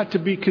 And I had to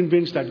be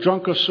convinced that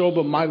drunk or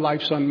sober, my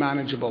life's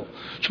unmanageable.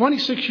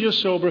 26 years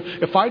sober,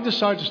 if I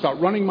decide to start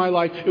running my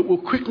life, it will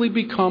quickly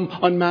become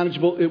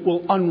unmanageable. It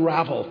will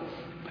unravel.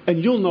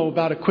 And you'll know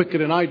about it quicker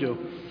than I do.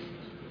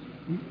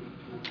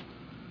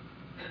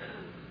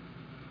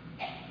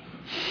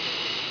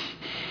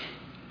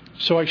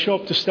 So I show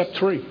up to step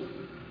 3.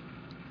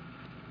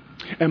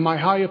 And my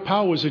higher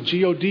power was a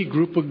GOD,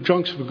 group of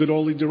drunks for good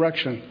holy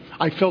direction.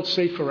 I felt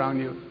safe around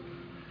you.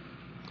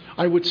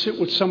 I would sit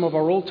with some of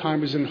our old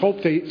timers and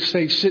hope they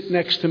say sit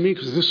next to me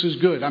because this is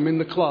good. I'm in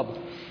the club.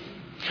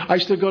 I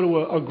used to go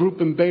to a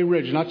group in Bay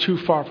Ridge, not too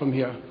far from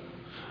here.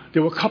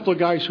 There were a couple of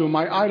guys who were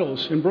my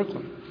idols in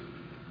Brooklyn.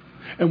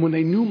 And when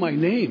they knew my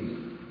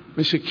name,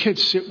 they said,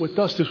 kids, sit with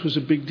us. This was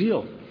a big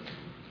deal.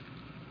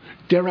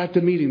 They're at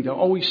the meeting. They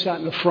always sat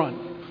in the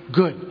front.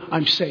 Good.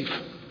 I'm safe.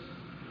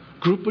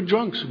 Group of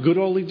drunks, good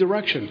holy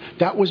direction.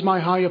 That was my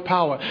higher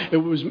power. It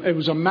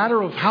was a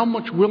matter of how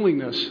much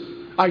willingness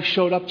I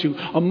showed up to.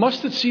 A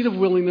mustard seed of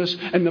willingness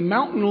and the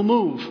mountain will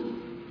move.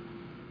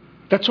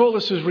 That's all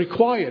this is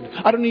required.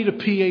 I don't need a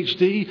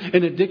PhD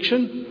in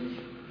addiction.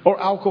 or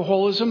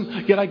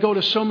alcoholism, yet I go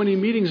to so many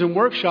meetings and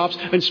workshops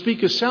and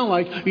speakers sound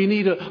like you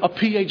need a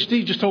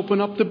PhD just to open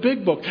up the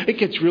big book. It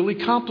gets really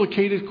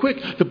complicated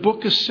quick. The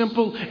book is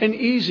simple and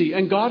easy,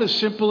 and God is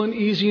simple and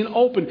easy and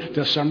open.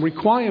 There's some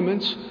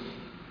requirements,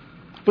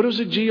 but it was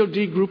a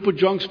GOD group of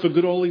drunks for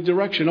good holy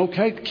direction.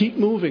 Okay, keep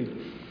moving.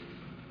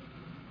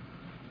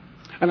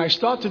 And I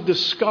start to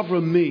discover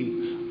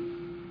me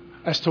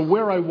as to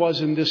where I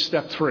was in this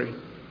step 3.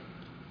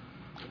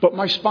 But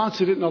my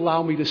sponsor didn't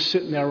allow me to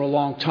sit in there a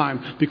long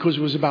time because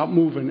it was about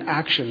moving,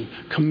 action,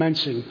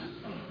 commencing,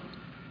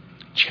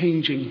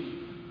 changing.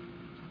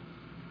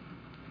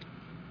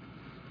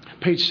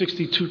 Page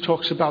 62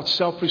 talks about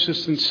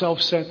self-resistance,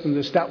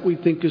 self-centeredness. That we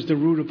think is the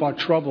root of our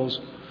troubles.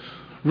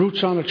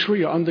 Roots on a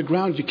tree are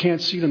underground. You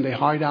can't see them. They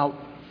hide out.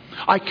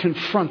 I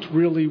confront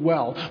really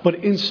well, but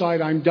inside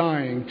I'm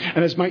dying.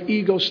 And as my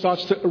ego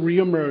starts to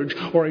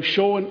reemerge, or I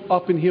show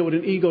up in here with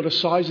an ego the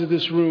size of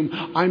this room,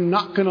 I'm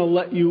not going to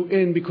let you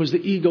in because the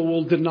ego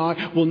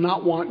will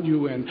not want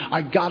you in.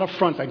 I got to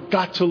front. I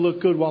got to look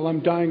good while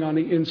I'm dying on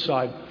the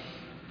inside.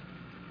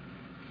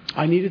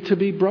 I needed to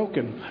be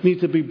broken. I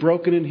need to be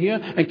broken in here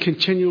and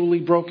continually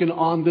broken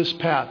on this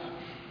path,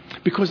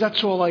 because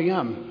that's all I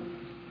am.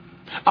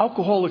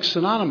 Alcoholics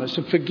Anonymous,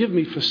 and forgive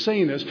me for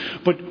saying this,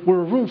 but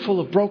we're a room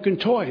full of broken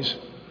toys.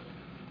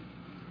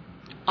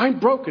 I'm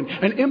broken,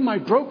 and in my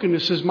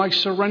brokenness is my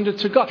surrender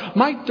to God.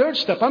 My third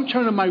step, I'm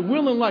turning my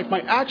will and life,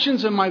 my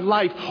actions and my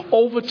life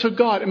over to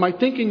God, and my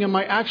thinking and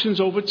my actions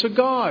over to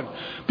God,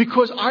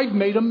 because I've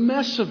made a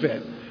mess of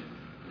it.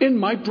 In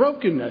my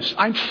brokenness,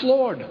 I'm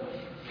flawed.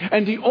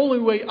 And the only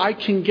way I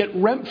can get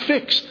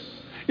fixed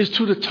is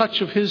to the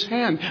touch of His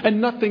hand,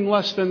 and nothing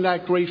less than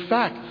that great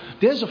fact.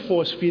 There's a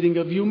force feeding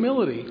of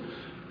humility.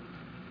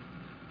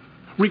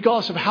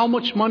 Regardless of how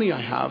much money I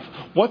have,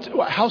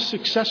 how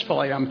successful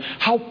I am,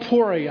 how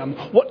poor I am,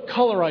 what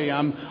color I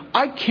am,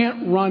 I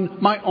can't run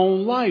my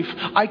own life.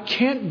 I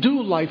can't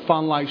do life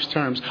on life's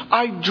terms.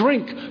 I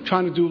drink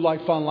trying to do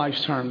life on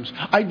life's terms.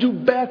 I do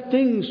bad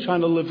things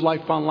trying to live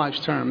life on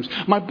life's terms.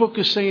 My book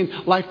is saying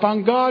life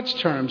on God's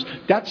terms.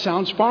 That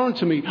sounds foreign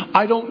to me.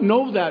 I don't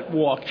know that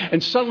walk.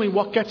 And suddenly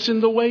what gets in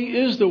the way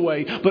is the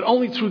way. But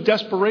only through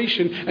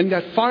desperation and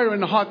that fire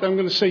in the heart that I'm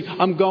going to say,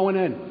 I'm going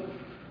in.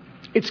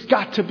 It's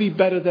got to be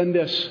better than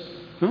this.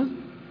 Huh?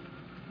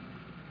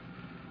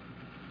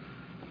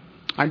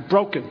 I'm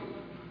broken.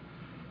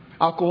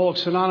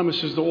 Alcoholics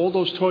Anonymous is all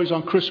those toys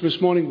on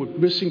Christmas morning with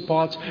missing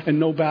parts and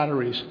no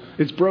batteries.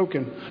 It's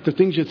broken. The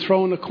things you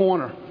throw in the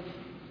corner.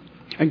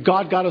 And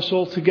God got us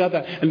all together.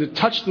 And the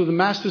touch of the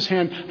Master's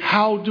hand,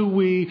 how do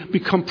we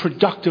become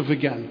productive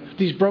again?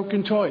 These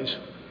broken toys.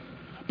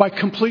 By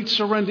complete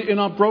surrender in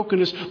our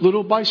brokenness,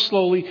 little by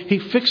slowly, He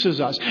fixes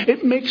us.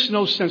 It makes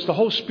no sense. The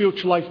whole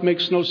spiritual life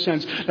makes no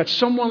sense that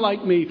someone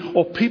like me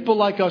or people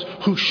like us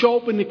who show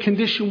up in the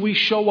condition we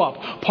show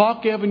up,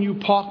 Park Avenue,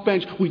 Park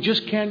Bench, we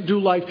just can't do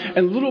life.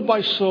 And little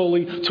by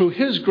slowly, through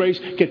His grace,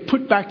 get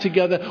put back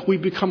together. We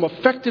become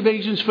effective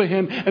agents for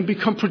Him and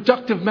become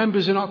productive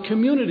members in our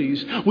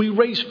communities. We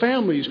raise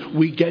families.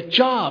 We get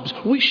jobs.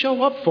 We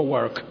show up for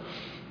work.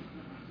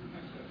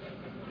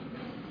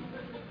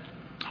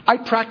 I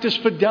practice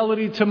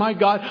fidelity to my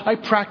God. I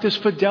practice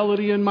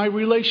fidelity in my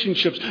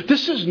relationships.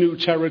 This is new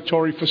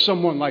territory for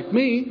someone like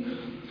me,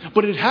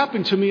 but it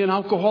happened to me in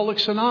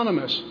Alcoholics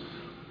Anonymous.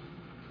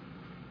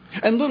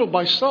 And little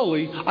by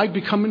slowly, I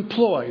become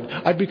employed.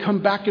 I become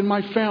back in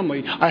my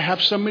family. I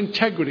have some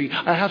integrity.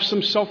 I have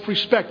some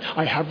self-respect.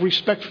 I have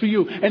respect for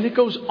you. And it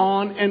goes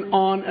on and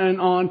on and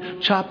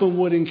on, chopping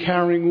wood and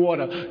carrying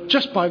water,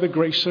 just by the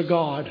grace of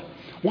God.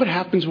 What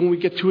happens when we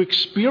get to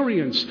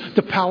experience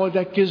the power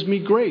that gives me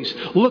grace?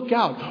 Look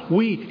out.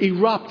 We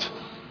erupt.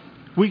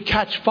 We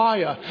catch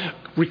fire.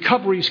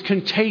 Recovery is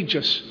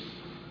contagious.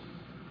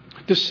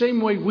 The same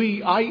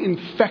way I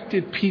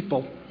infected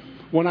people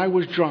when I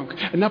was drunk.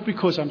 And not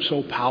because I'm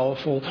so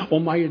powerful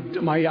or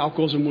my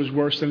alcoholism was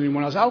worse than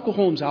anyone else.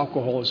 Alcoholism is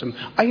alcoholism.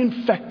 I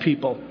infect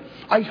people.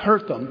 I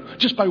hurt them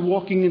just by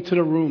walking into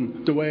the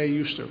room the way I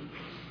used to.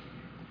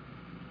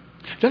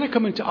 Then I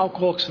come into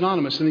Alcoholics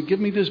Anonymous and they give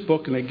me this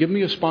book and they give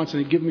me a sponsor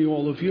and they give me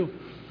all of you.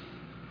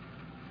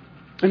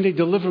 And they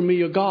deliver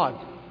me a God.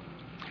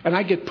 And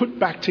I get put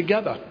back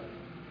together,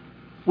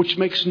 which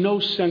makes no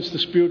sense. The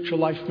spiritual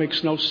life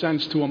makes no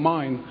sense to a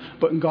mind,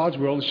 but in God's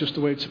world it's just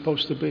the way it's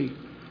supposed to be.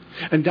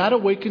 And that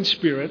awakened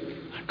spirit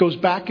goes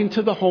back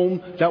into the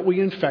home that we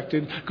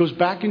infected, goes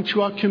back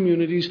into our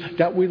communities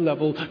that we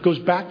leveled, goes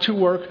back to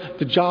work,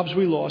 the jobs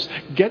we lost,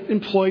 get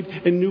employed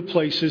in new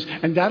places,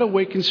 and that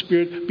awakened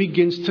spirit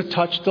begins to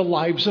touch the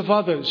lives of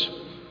others.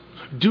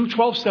 Do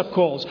 12-step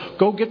calls.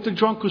 Go get the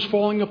drunk who's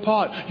falling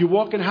apart. You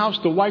walk in the house,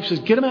 the wife says,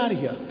 get him out of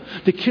here.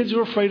 The kids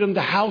are afraid of him.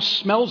 The house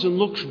smells and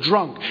looks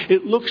drunk.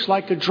 It looks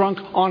like a drunk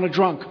on a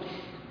drunk.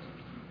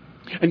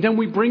 And then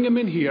we bring him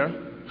in here.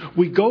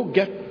 We go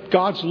get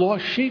God's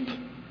lost sheep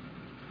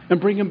and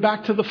bring him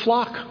back to the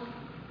flock.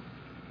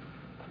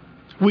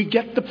 We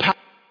get the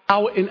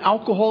power in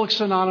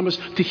Alcoholics Anonymous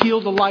to heal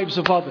the lives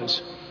of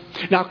others.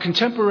 Now,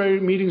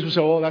 contemporary meetings will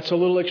say, oh, that's a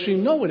little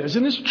extreme. No, it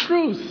isn't. It's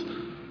truth.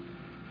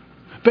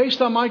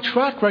 Based on my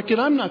track record,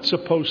 I'm not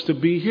supposed to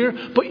be here,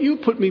 but you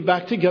put me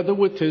back together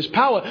with His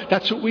power.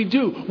 That's what we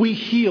do. We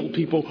heal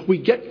people. We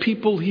get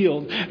people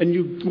healed. And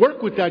you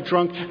work with that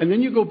drunk, and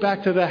then you go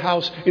back to the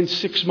house in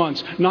 6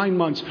 months, 9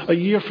 months, a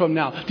year from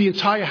now. The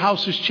entire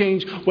house has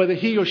changed, whether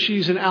he or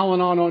she's in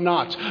Al-Anon or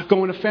not,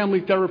 going to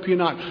family therapy or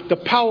not. The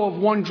power of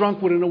one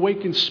drunk with an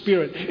awakened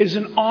spirit is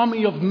an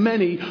army of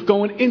many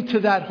going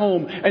into that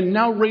home and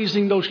now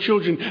raising those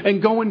children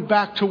and going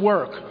back to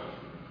work.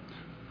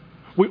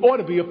 We ought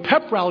to be a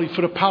pep rally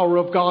for the power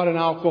of God in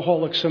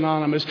Alcoholics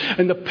Anonymous,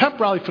 and the pep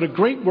rally for the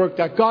great work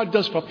that God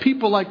does for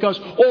people like us,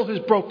 all His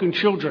broken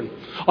children.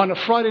 On a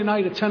Friday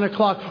night at 10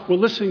 o'clock, we're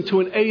listening to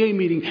an AA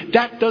meeting.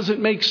 That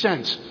doesn't make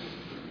sense.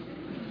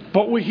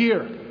 But we're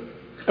here.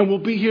 And we'll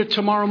be here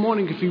tomorrow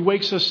morning if He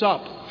wakes us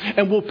up.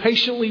 And we'll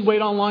patiently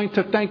wait online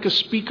to thank a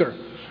speaker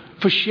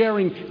for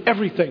sharing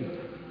everything.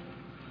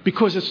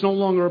 Because it's no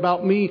longer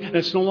about me and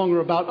it's no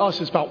longer about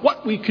us. It's about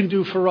what we can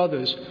do for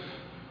others.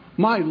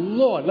 My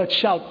Lord, let's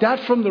shout that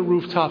from the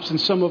rooftops in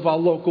some of our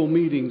local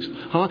meetings,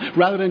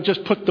 rather than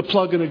just put the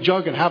plug in a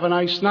jug and have a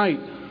nice night.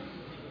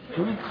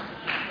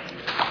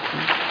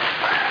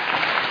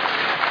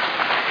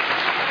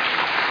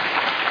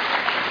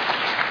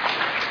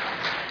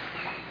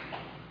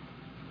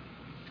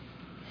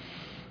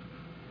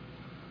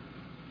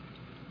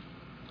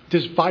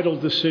 This vital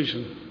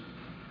decision,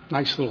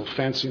 nice little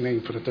fancy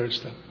name for the third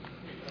step.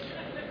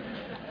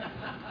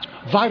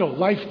 Vital,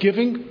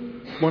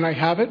 life-giving when I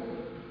have it,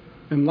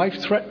 and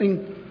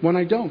life-threatening when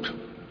I don't.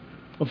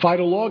 A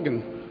vital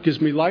organ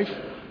gives me life.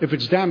 If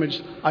it's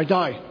damaged, I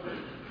die.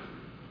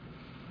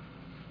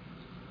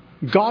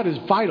 God is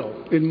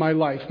vital in my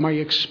life, my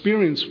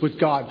experience with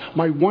God,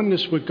 my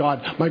oneness with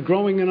God, my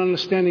growing in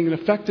understanding and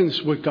effectiveness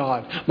with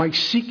God, my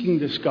seeking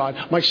this God,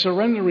 my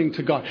surrendering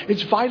to God.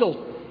 It's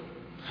vital.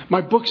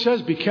 My book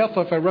says, be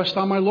careful, if I rest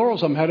on my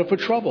laurels, I'm headed for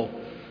trouble.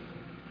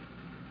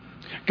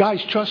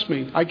 Guys, trust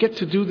me, I get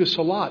to do this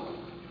a lot.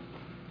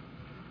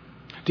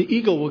 The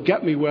eagle will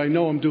get me where I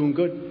know I'm doing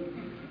good.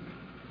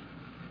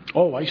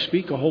 Oh, I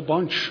speak a whole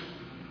bunch.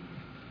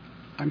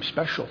 I'm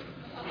special.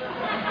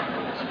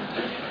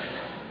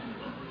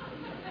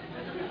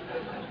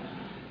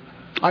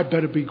 I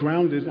better be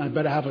grounded. I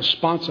better have a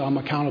sponsor I'm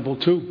accountable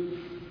to.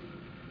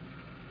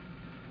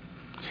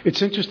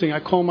 It's interesting. I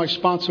call my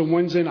sponsor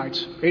Wednesday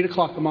nights. 8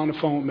 o'clock, I'm on the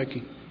phone with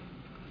Mickey.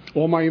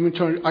 All my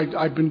inventory.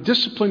 I've been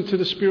disciplined to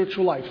the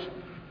spiritual life.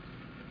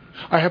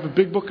 I have a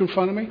big book in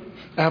front of me.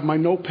 I have my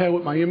notepad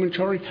with my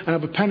inventory, and I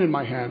have a pen in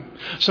my hand.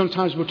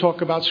 Sometimes we'll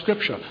talk about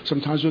scripture.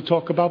 Sometimes we'll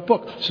talk about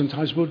book.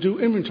 Sometimes we'll do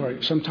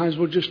inventory. Sometimes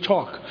we'll just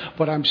talk.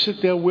 But I'm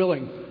sit there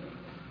willing.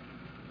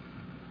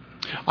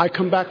 I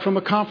come back from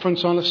a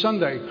conference on a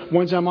Sunday.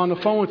 Wednesday I'm on the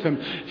phone with him.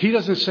 He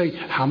doesn't say,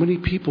 how many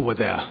people were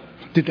there?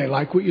 Did they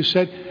like what you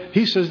said?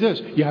 He says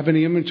this, you have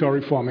any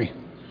inventory for me?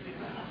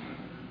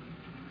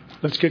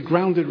 Let's get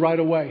grounded right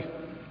away.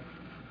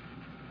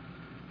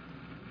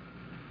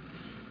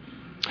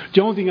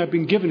 The only thing I've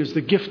been given is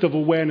the gift of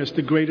awareness,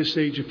 the greatest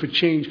agent for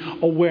change,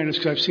 awareness,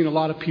 because I've seen a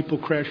lot of people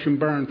crash and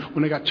burn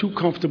when they got too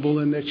comfortable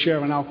in their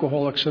chair in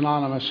Alcoholics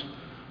Anonymous.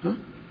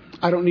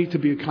 I don't need to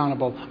be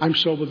accountable. I'm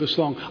sober this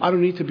long. I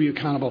don't need to be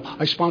accountable.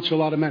 I sponsor a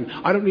lot of men.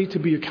 I don't need to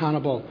be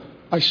accountable.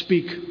 I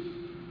speak.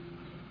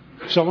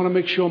 So I want to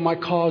make sure my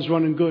car is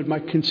running good, my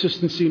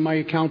consistency, my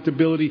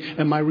accountability,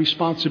 and my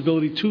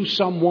responsibility to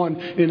someone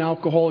in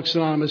Alcoholics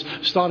Anonymous,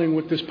 starting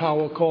with this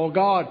power called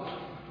God.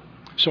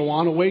 So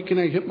on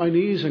awakening, I hit my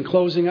knees, and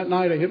closing at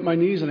night, I hit my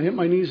knees, and I hit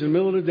my knees in the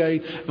middle of the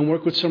day and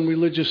work with some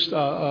religious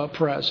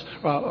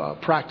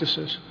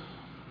practices.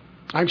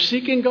 I'm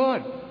seeking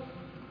God.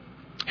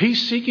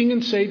 He's seeking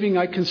and saving.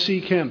 I can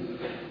seek Him.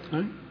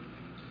 Right?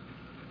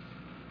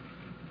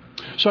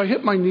 So I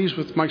hit my knees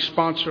with my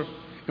sponsor,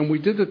 and we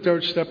did the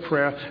third step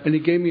prayer, and he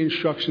gave me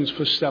instructions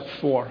for step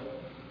 4.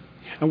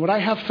 And what I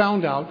have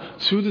found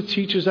out through the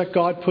teachers that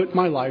God put in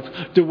my life,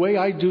 the way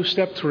I do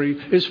step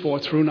 3 is 4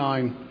 through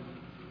 9.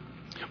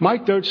 My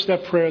third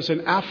step prayer is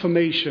an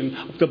affirmation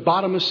of the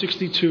bottom of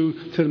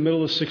 62 to the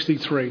middle of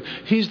 63.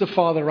 He's the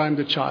father, I'm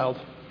the child.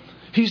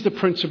 He's the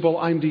principal,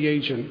 I'm the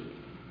agent.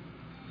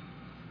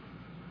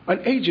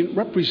 An agent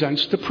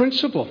represents the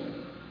principal.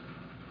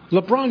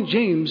 LeBron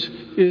James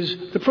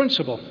is the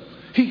principal.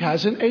 He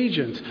has an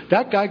agent.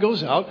 That guy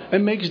goes out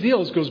and makes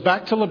deals, goes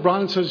back to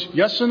LeBron and says,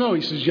 yes or no?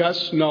 He says,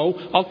 yes, no,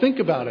 I'll think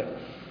about it.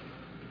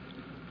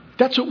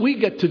 That's what we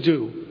get to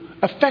do.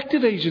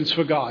 Effective agents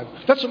for God.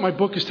 That's what my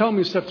book is telling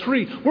me in step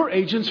 3. We're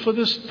agents for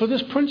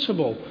this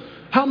principle.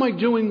 How am I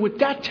doing with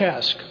that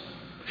task?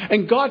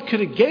 And God could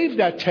have gave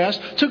that task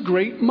to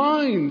great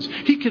minds.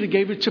 He could have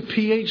gave it to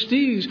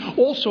PhDs,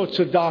 all sorts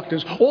of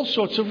doctors, all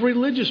sorts of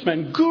religious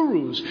men,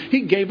 gurus.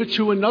 He gave it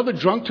to another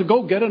drunk to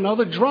go get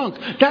another drunk.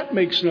 That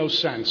makes no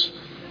sense.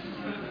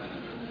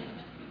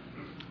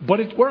 But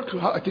it worked.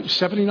 I think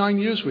 79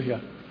 years we're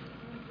here.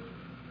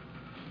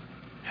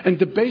 And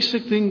the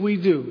basic thing we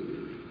do,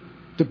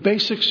 the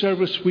basic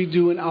service we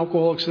do in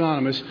Alcoholics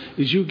Anonymous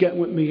is you get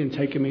with me and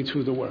taking me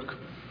through the work.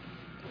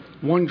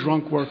 One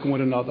drunk working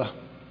with another.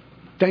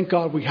 Thank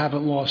God we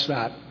haven't lost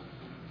that.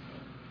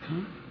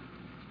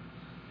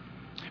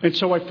 And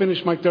so I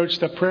finished my third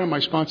step prayer. My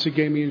sponsor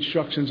gave me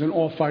instructions, and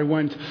off I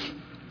went.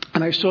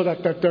 And I saw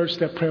that that third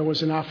step prayer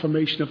was an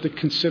affirmation of the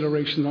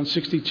considerations on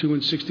 62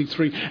 and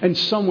 63. And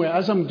somewhere,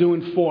 as I'm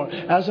doing 4,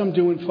 as I'm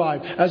doing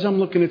 5, as I'm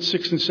looking at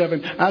 6 and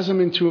 7, as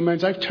I'm into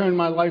amends, I've turned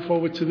my life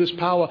over to this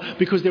power,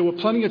 because there were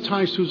plenty of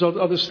times through those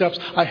other steps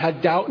I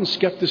had doubt and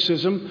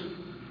skepticism.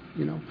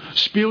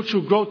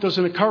 Spiritual growth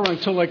doesn't occur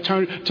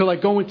until I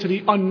go into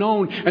the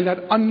unknown, and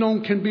that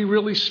unknown can be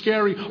really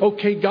scary.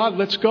 Okay, God,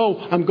 let's go.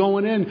 I'm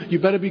going in. You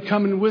better be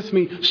coming with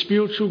me.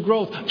 Spiritual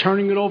growth,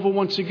 turning it over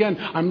once again.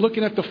 I'm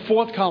looking at the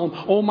 4th column.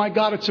 Oh my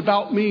God, it's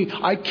about me.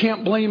 I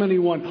can't blame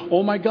anyone.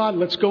 Oh my God,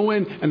 let's go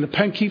in. And the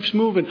pen keeps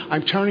moving.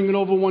 I'm turning it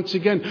over once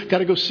again. Got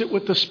to go sit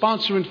with the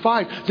sponsor in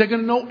 5. They're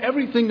going to know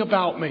everything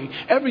about me.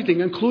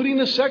 Everything, including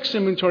the sex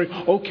inventory.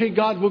 Okay,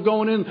 God, we're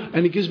going in.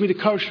 And He gives me the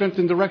courage, strength,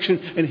 and direction.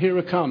 And here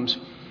it comes.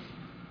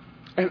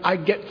 And I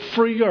get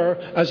freer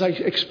as I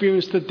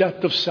experience the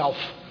death of self.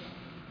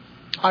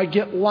 I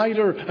get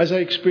lighter as I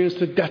experience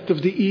the death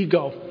of the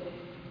ego.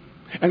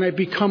 And I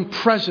become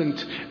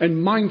present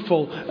and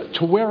mindful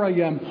to where I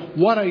am,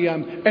 what I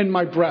am, and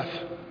my breath.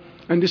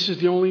 And this is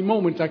the only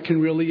moment I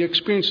can really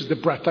experience, is the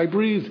breath I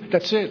breathe.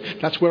 That's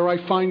it. That's where I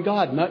find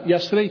God. Not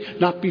yesterday,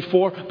 not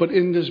before, but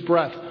in this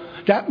breath.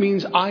 That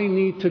means I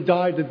need to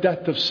die the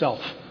death of self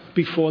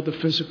before the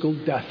physical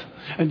death.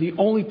 And the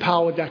only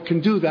power that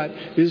can do that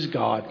is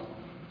God.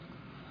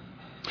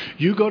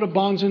 You go to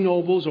Barnes &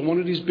 Nobles or one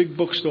of these big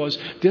bookstores,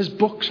 there's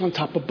books on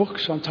top of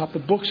books on top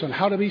of books on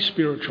how to be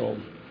spiritual,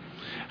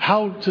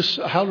 how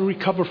to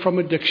recover from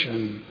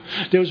addiction.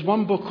 There was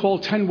one book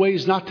called 10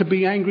 Ways Not to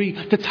Be Angry.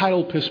 The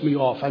title pissed me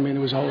off. I mean, it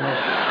was all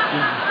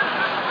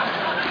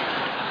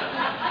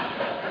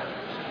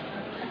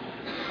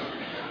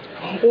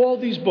all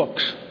these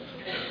books.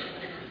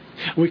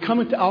 We come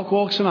into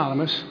Alcoholics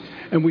Anonymous,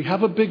 and we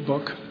have a big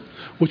book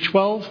with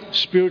 12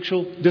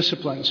 spiritual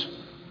disciplines.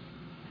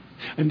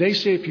 And they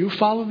say if you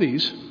follow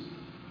these,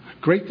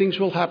 great things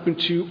will happen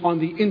to you on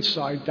the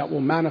inside that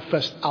will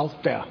manifest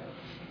out there.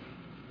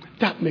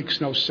 That makes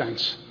no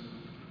sense.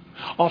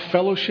 Our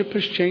fellowship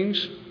has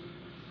changed.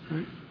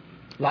 Right?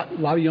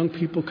 A lot of young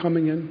people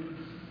coming in.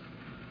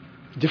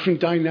 Different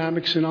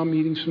dynamics in our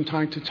meetings from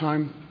time to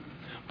time.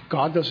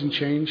 God doesn't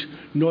change,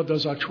 nor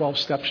does our 12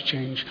 steps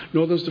change,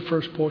 nor does the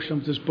first portion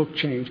of this book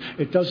change.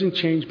 It doesn't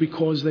change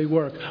because they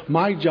work.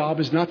 My job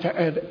is not to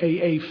have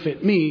AA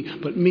fit me,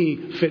 but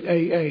me fit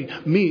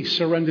AA. Me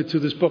surrender to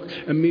this book,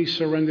 and me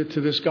surrender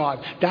to this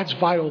God. That's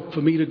vital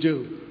for me to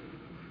do.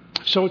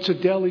 So it's a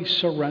daily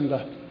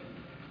surrender.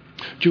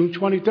 June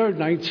 23rd,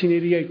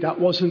 1988,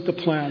 that wasn't the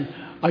plan.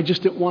 I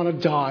just didn't want to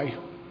die.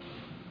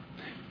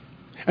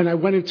 And I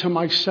went into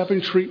my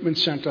 7 treatment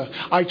center.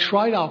 I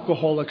tried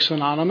Alcoholics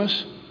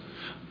Anonymous.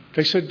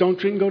 They said, don't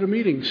drink and go to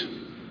meetings.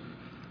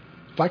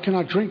 If I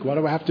cannot drink, what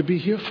do I have to be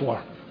here for?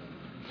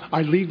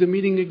 I leave the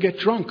meeting to get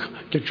drunk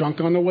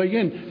on the way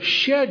in,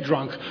 share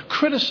drunk,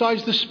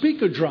 criticize the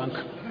speaker drunk,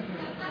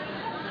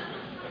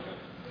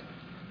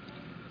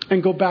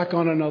 and go back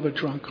on another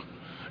drunk.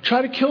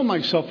 Try to kill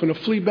myself in a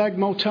flea bag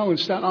motel in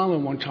Staten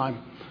Island one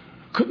time.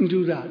 Couldn't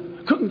do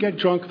that. Couldn't get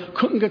drunk,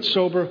 couldn't get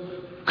sober,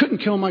 couldn't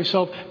kill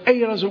myself.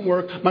 It doesn't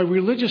work. My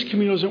religious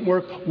community doesn't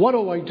work. What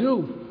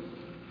do?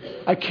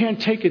 I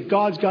can't take it.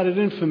 God's got it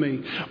in for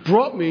me.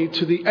 Brought me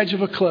to the edge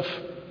of a cliff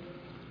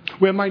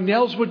where my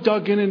nails were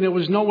dug in and there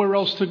was nowhere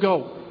else to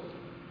go.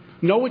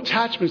 No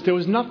attachments. There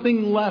was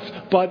nothing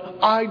left, but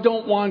I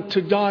don't want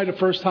to die the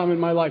first time in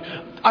my life.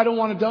 I don't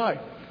want to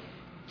die.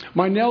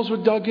 My nails were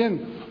dug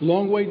in,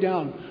 long way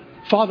down.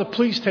 Father,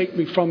 please take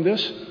me from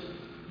this.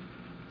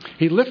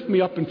 He lifted me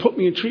up and put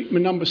me in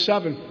treatment number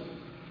 7.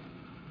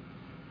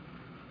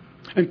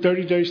 And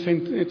 30 days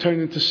turned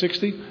into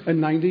 60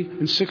 and 90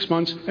 and 6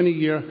 months and a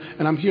year.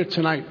 And I'm here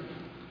tonight.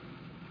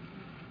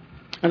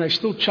 And I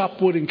still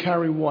chop wood and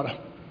carry water.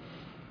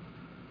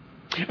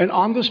 And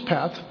on this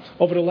path,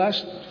 over the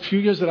last few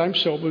years that I'm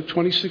sober,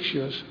 26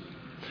 years,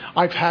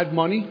 I've had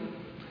money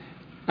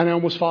and I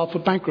almost filed for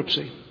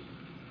bankruptcy.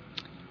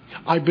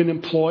 I've been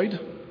employed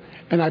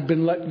and I've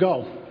been let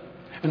go.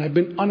 And I've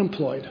been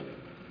unemployed.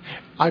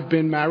 I've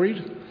been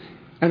married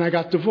and I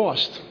got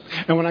divorced.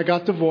 And when I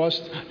got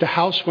divorced, the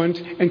house went,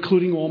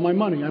 including all my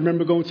money. I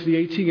remember going to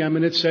the ATM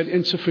and it said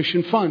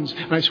insufficient funds.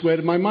 And I said, where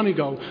did my money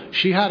go?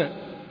 She had it.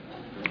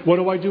 What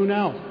do I do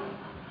now?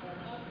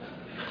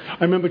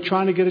 I remember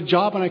trying to get a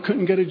job and I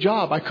couldn't get a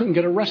job. I couldn't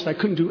get a rest. I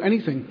couldn't do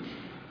anything.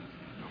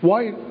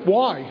 Why?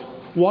 Why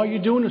are you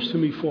doing this to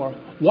me for?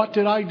 What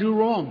did I do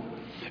wrong?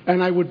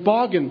 And I would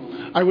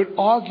bargain. I would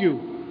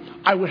argue.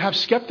 I would have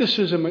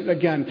skepticism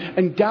again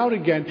and doubt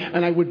again.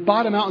 And I would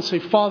bottom out and say,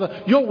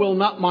 Father, your will,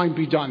 not mine,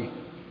 be done.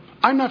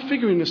 I'm not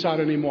figuring this out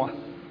anymore.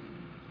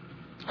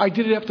 I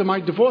did it after my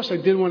divorce. I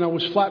did it when I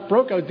was flat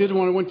broke. I did it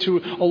when I went to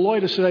a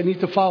lawyer that said I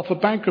need to file for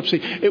bankruptcy.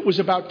 It was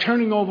about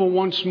turning over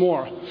once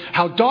more.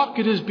 How dark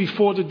it is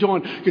before the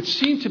dawn. It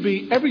seemed to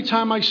be every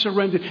time I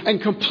surrendered and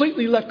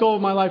completely let go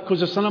of my life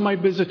because it's none of my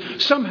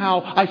business.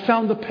 Somehow I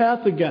found the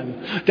path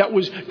again.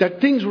 That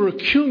things were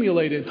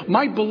accumulated.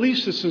 My belief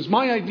systems,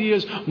 my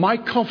ideas, my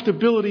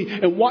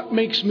comfortability, and what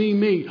makes me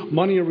me.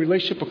 Money, a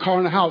relationship, a car,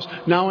 and a house.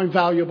 Now I'm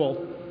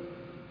valuable.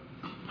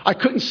 I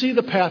couldn't see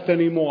the path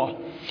anymore.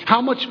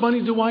 How much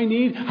money do I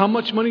need? How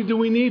much money do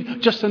we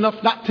need? Just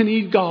enough not to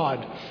need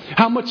God.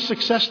 How much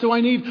success do I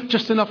need?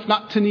 Just enough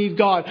not to need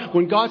God.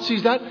 When God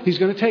sees that, He's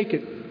going to take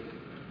it.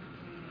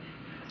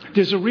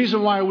 There's a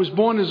reason why I was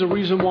born. There's a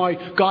reason why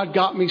God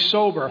got me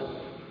sober.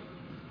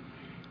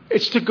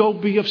 It's to go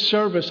be of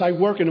service. I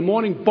work in the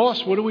morning.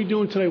 Boss, what are we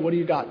doing today? What do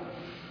you got?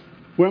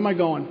 Where am I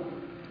going?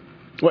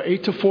 Well,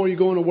 8 to 4 you're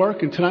going to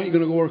work, and tonight you're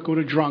going to go work, go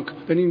to drunk.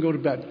 Then you can go to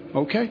bed.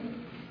 Okay?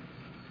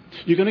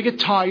 You're going to get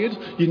tired.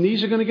 Your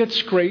knees are going to get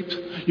scraped.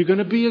 You're going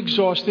to be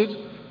exhausted.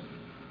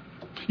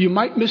 You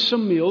might miss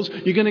some meals.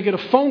 You're going to get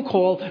a phone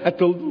call at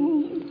the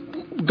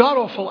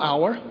god-awful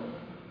hour.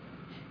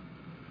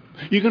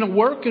 You're going to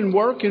work and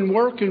work and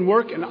work and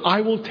work, and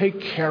I will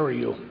take care of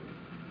you.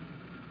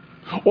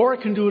 Or I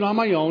can do it on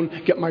my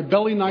own, get my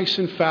belly nice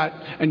and fat,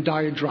 and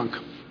die a drunk.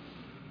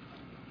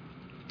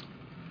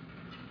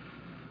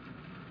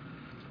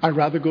 I'd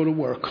rather go to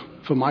work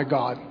for my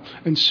God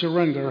and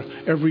surrender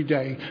every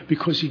day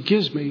because He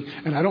gives me,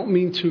 and I don't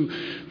mean to,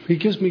 He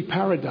gives me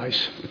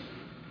paradise.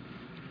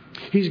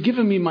 He's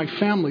given me my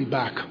family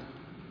back.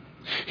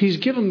 He's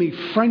given me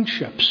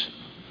friendships.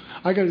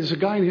 There's a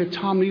guy in here,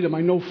 Tom Needham,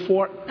 I know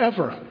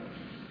forever.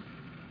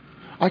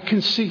 I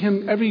can see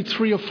him every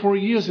 3 or 4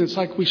 years, and it's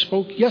like we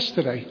spoke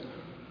yesterday.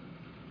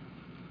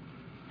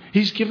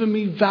 He's given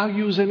me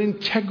values and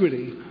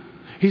integrity.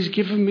 He's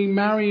given me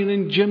Marion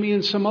and Jimmy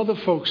and some other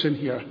folks in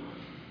here.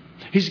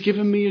 He's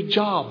given me a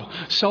job,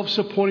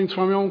 self-supporting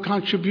through my own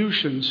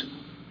contributions.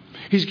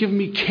 He's given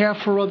me care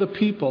for other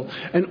people.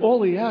 And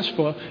all He asks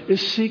for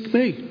is seek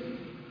me.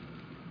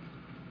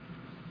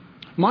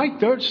 My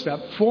third step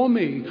for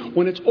me,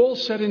 when it's all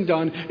said and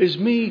done, is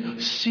me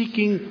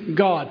seeking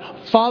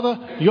God.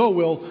 Father, your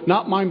will,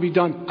 not mine be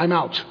done. I'm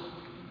out.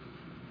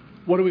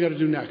 What do we got to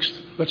do next?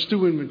 Let's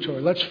do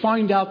inventory. Let's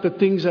find out the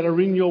things that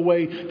are in your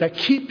way that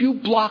keep you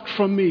blocked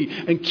from me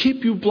and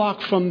keep you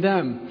blocked from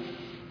them.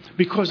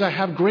 Because I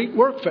have great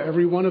work for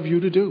every one of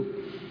you to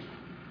do.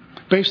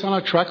 Based on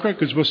our track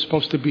records, we're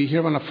supposed to be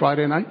here on a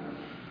Friday night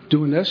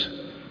doing this.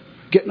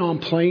 Getting on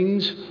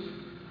planes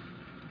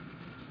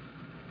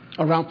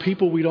around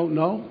people we don't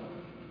know.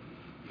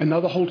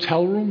 Another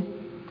hotel room.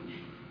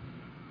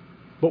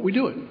 But we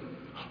do it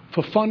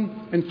for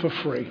fun and for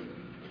free.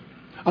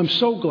 I'm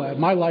so glad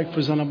my life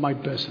is none of my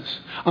business.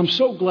 I'm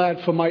so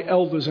glad for my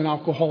elders in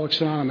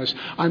Alcoholics Anonymous.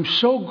 I'm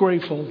so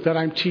grateful that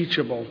I'm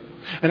teachable.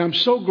 And I'm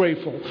so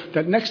grateful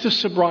that next to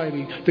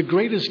sobriety, the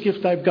greatest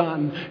gift I've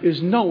gotten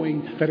is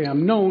knowing that I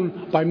am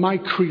known by my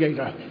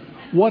Creator.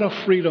 What a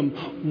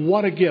freedom.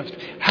 What a gift.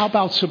 How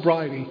about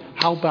sobriety?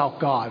 How about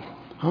God?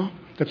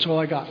 That's all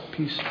I got.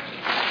 Peace.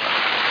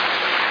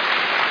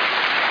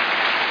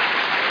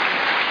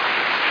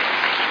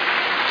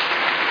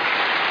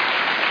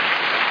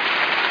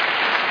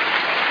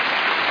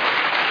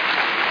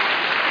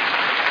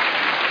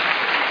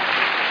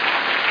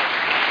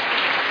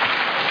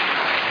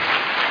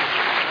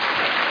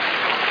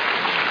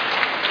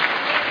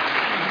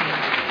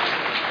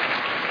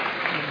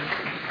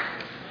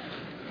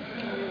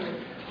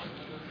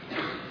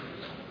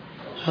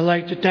 I'd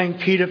like to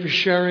thank Peter for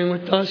sharing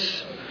with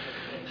us.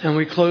 And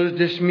we close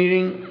this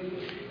meeting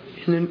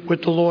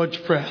with the Lord's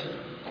Prayer.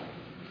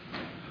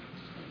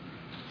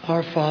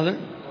 Our Father,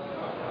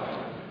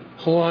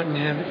 who art in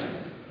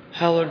heaven,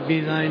 hallowed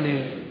be thy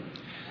name.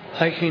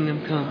 Thy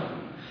kingdom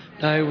come,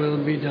 thy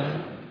will be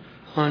done,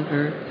 on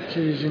earth as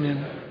it is in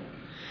heaven.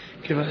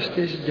 Give us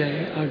this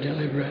day our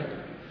daily bread,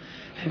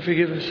 and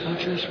forgive us our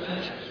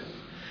trespasses,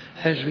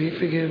 as we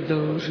forgive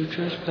those who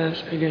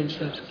trespass against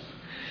us.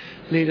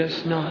 Lead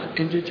us not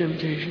into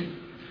temptation,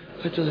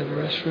 but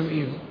deliver us from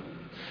evil.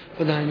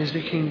 For thine is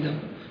the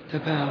kingdom, the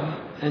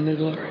power, and the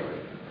glory,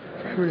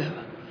 forever and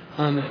ever.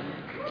 Amen.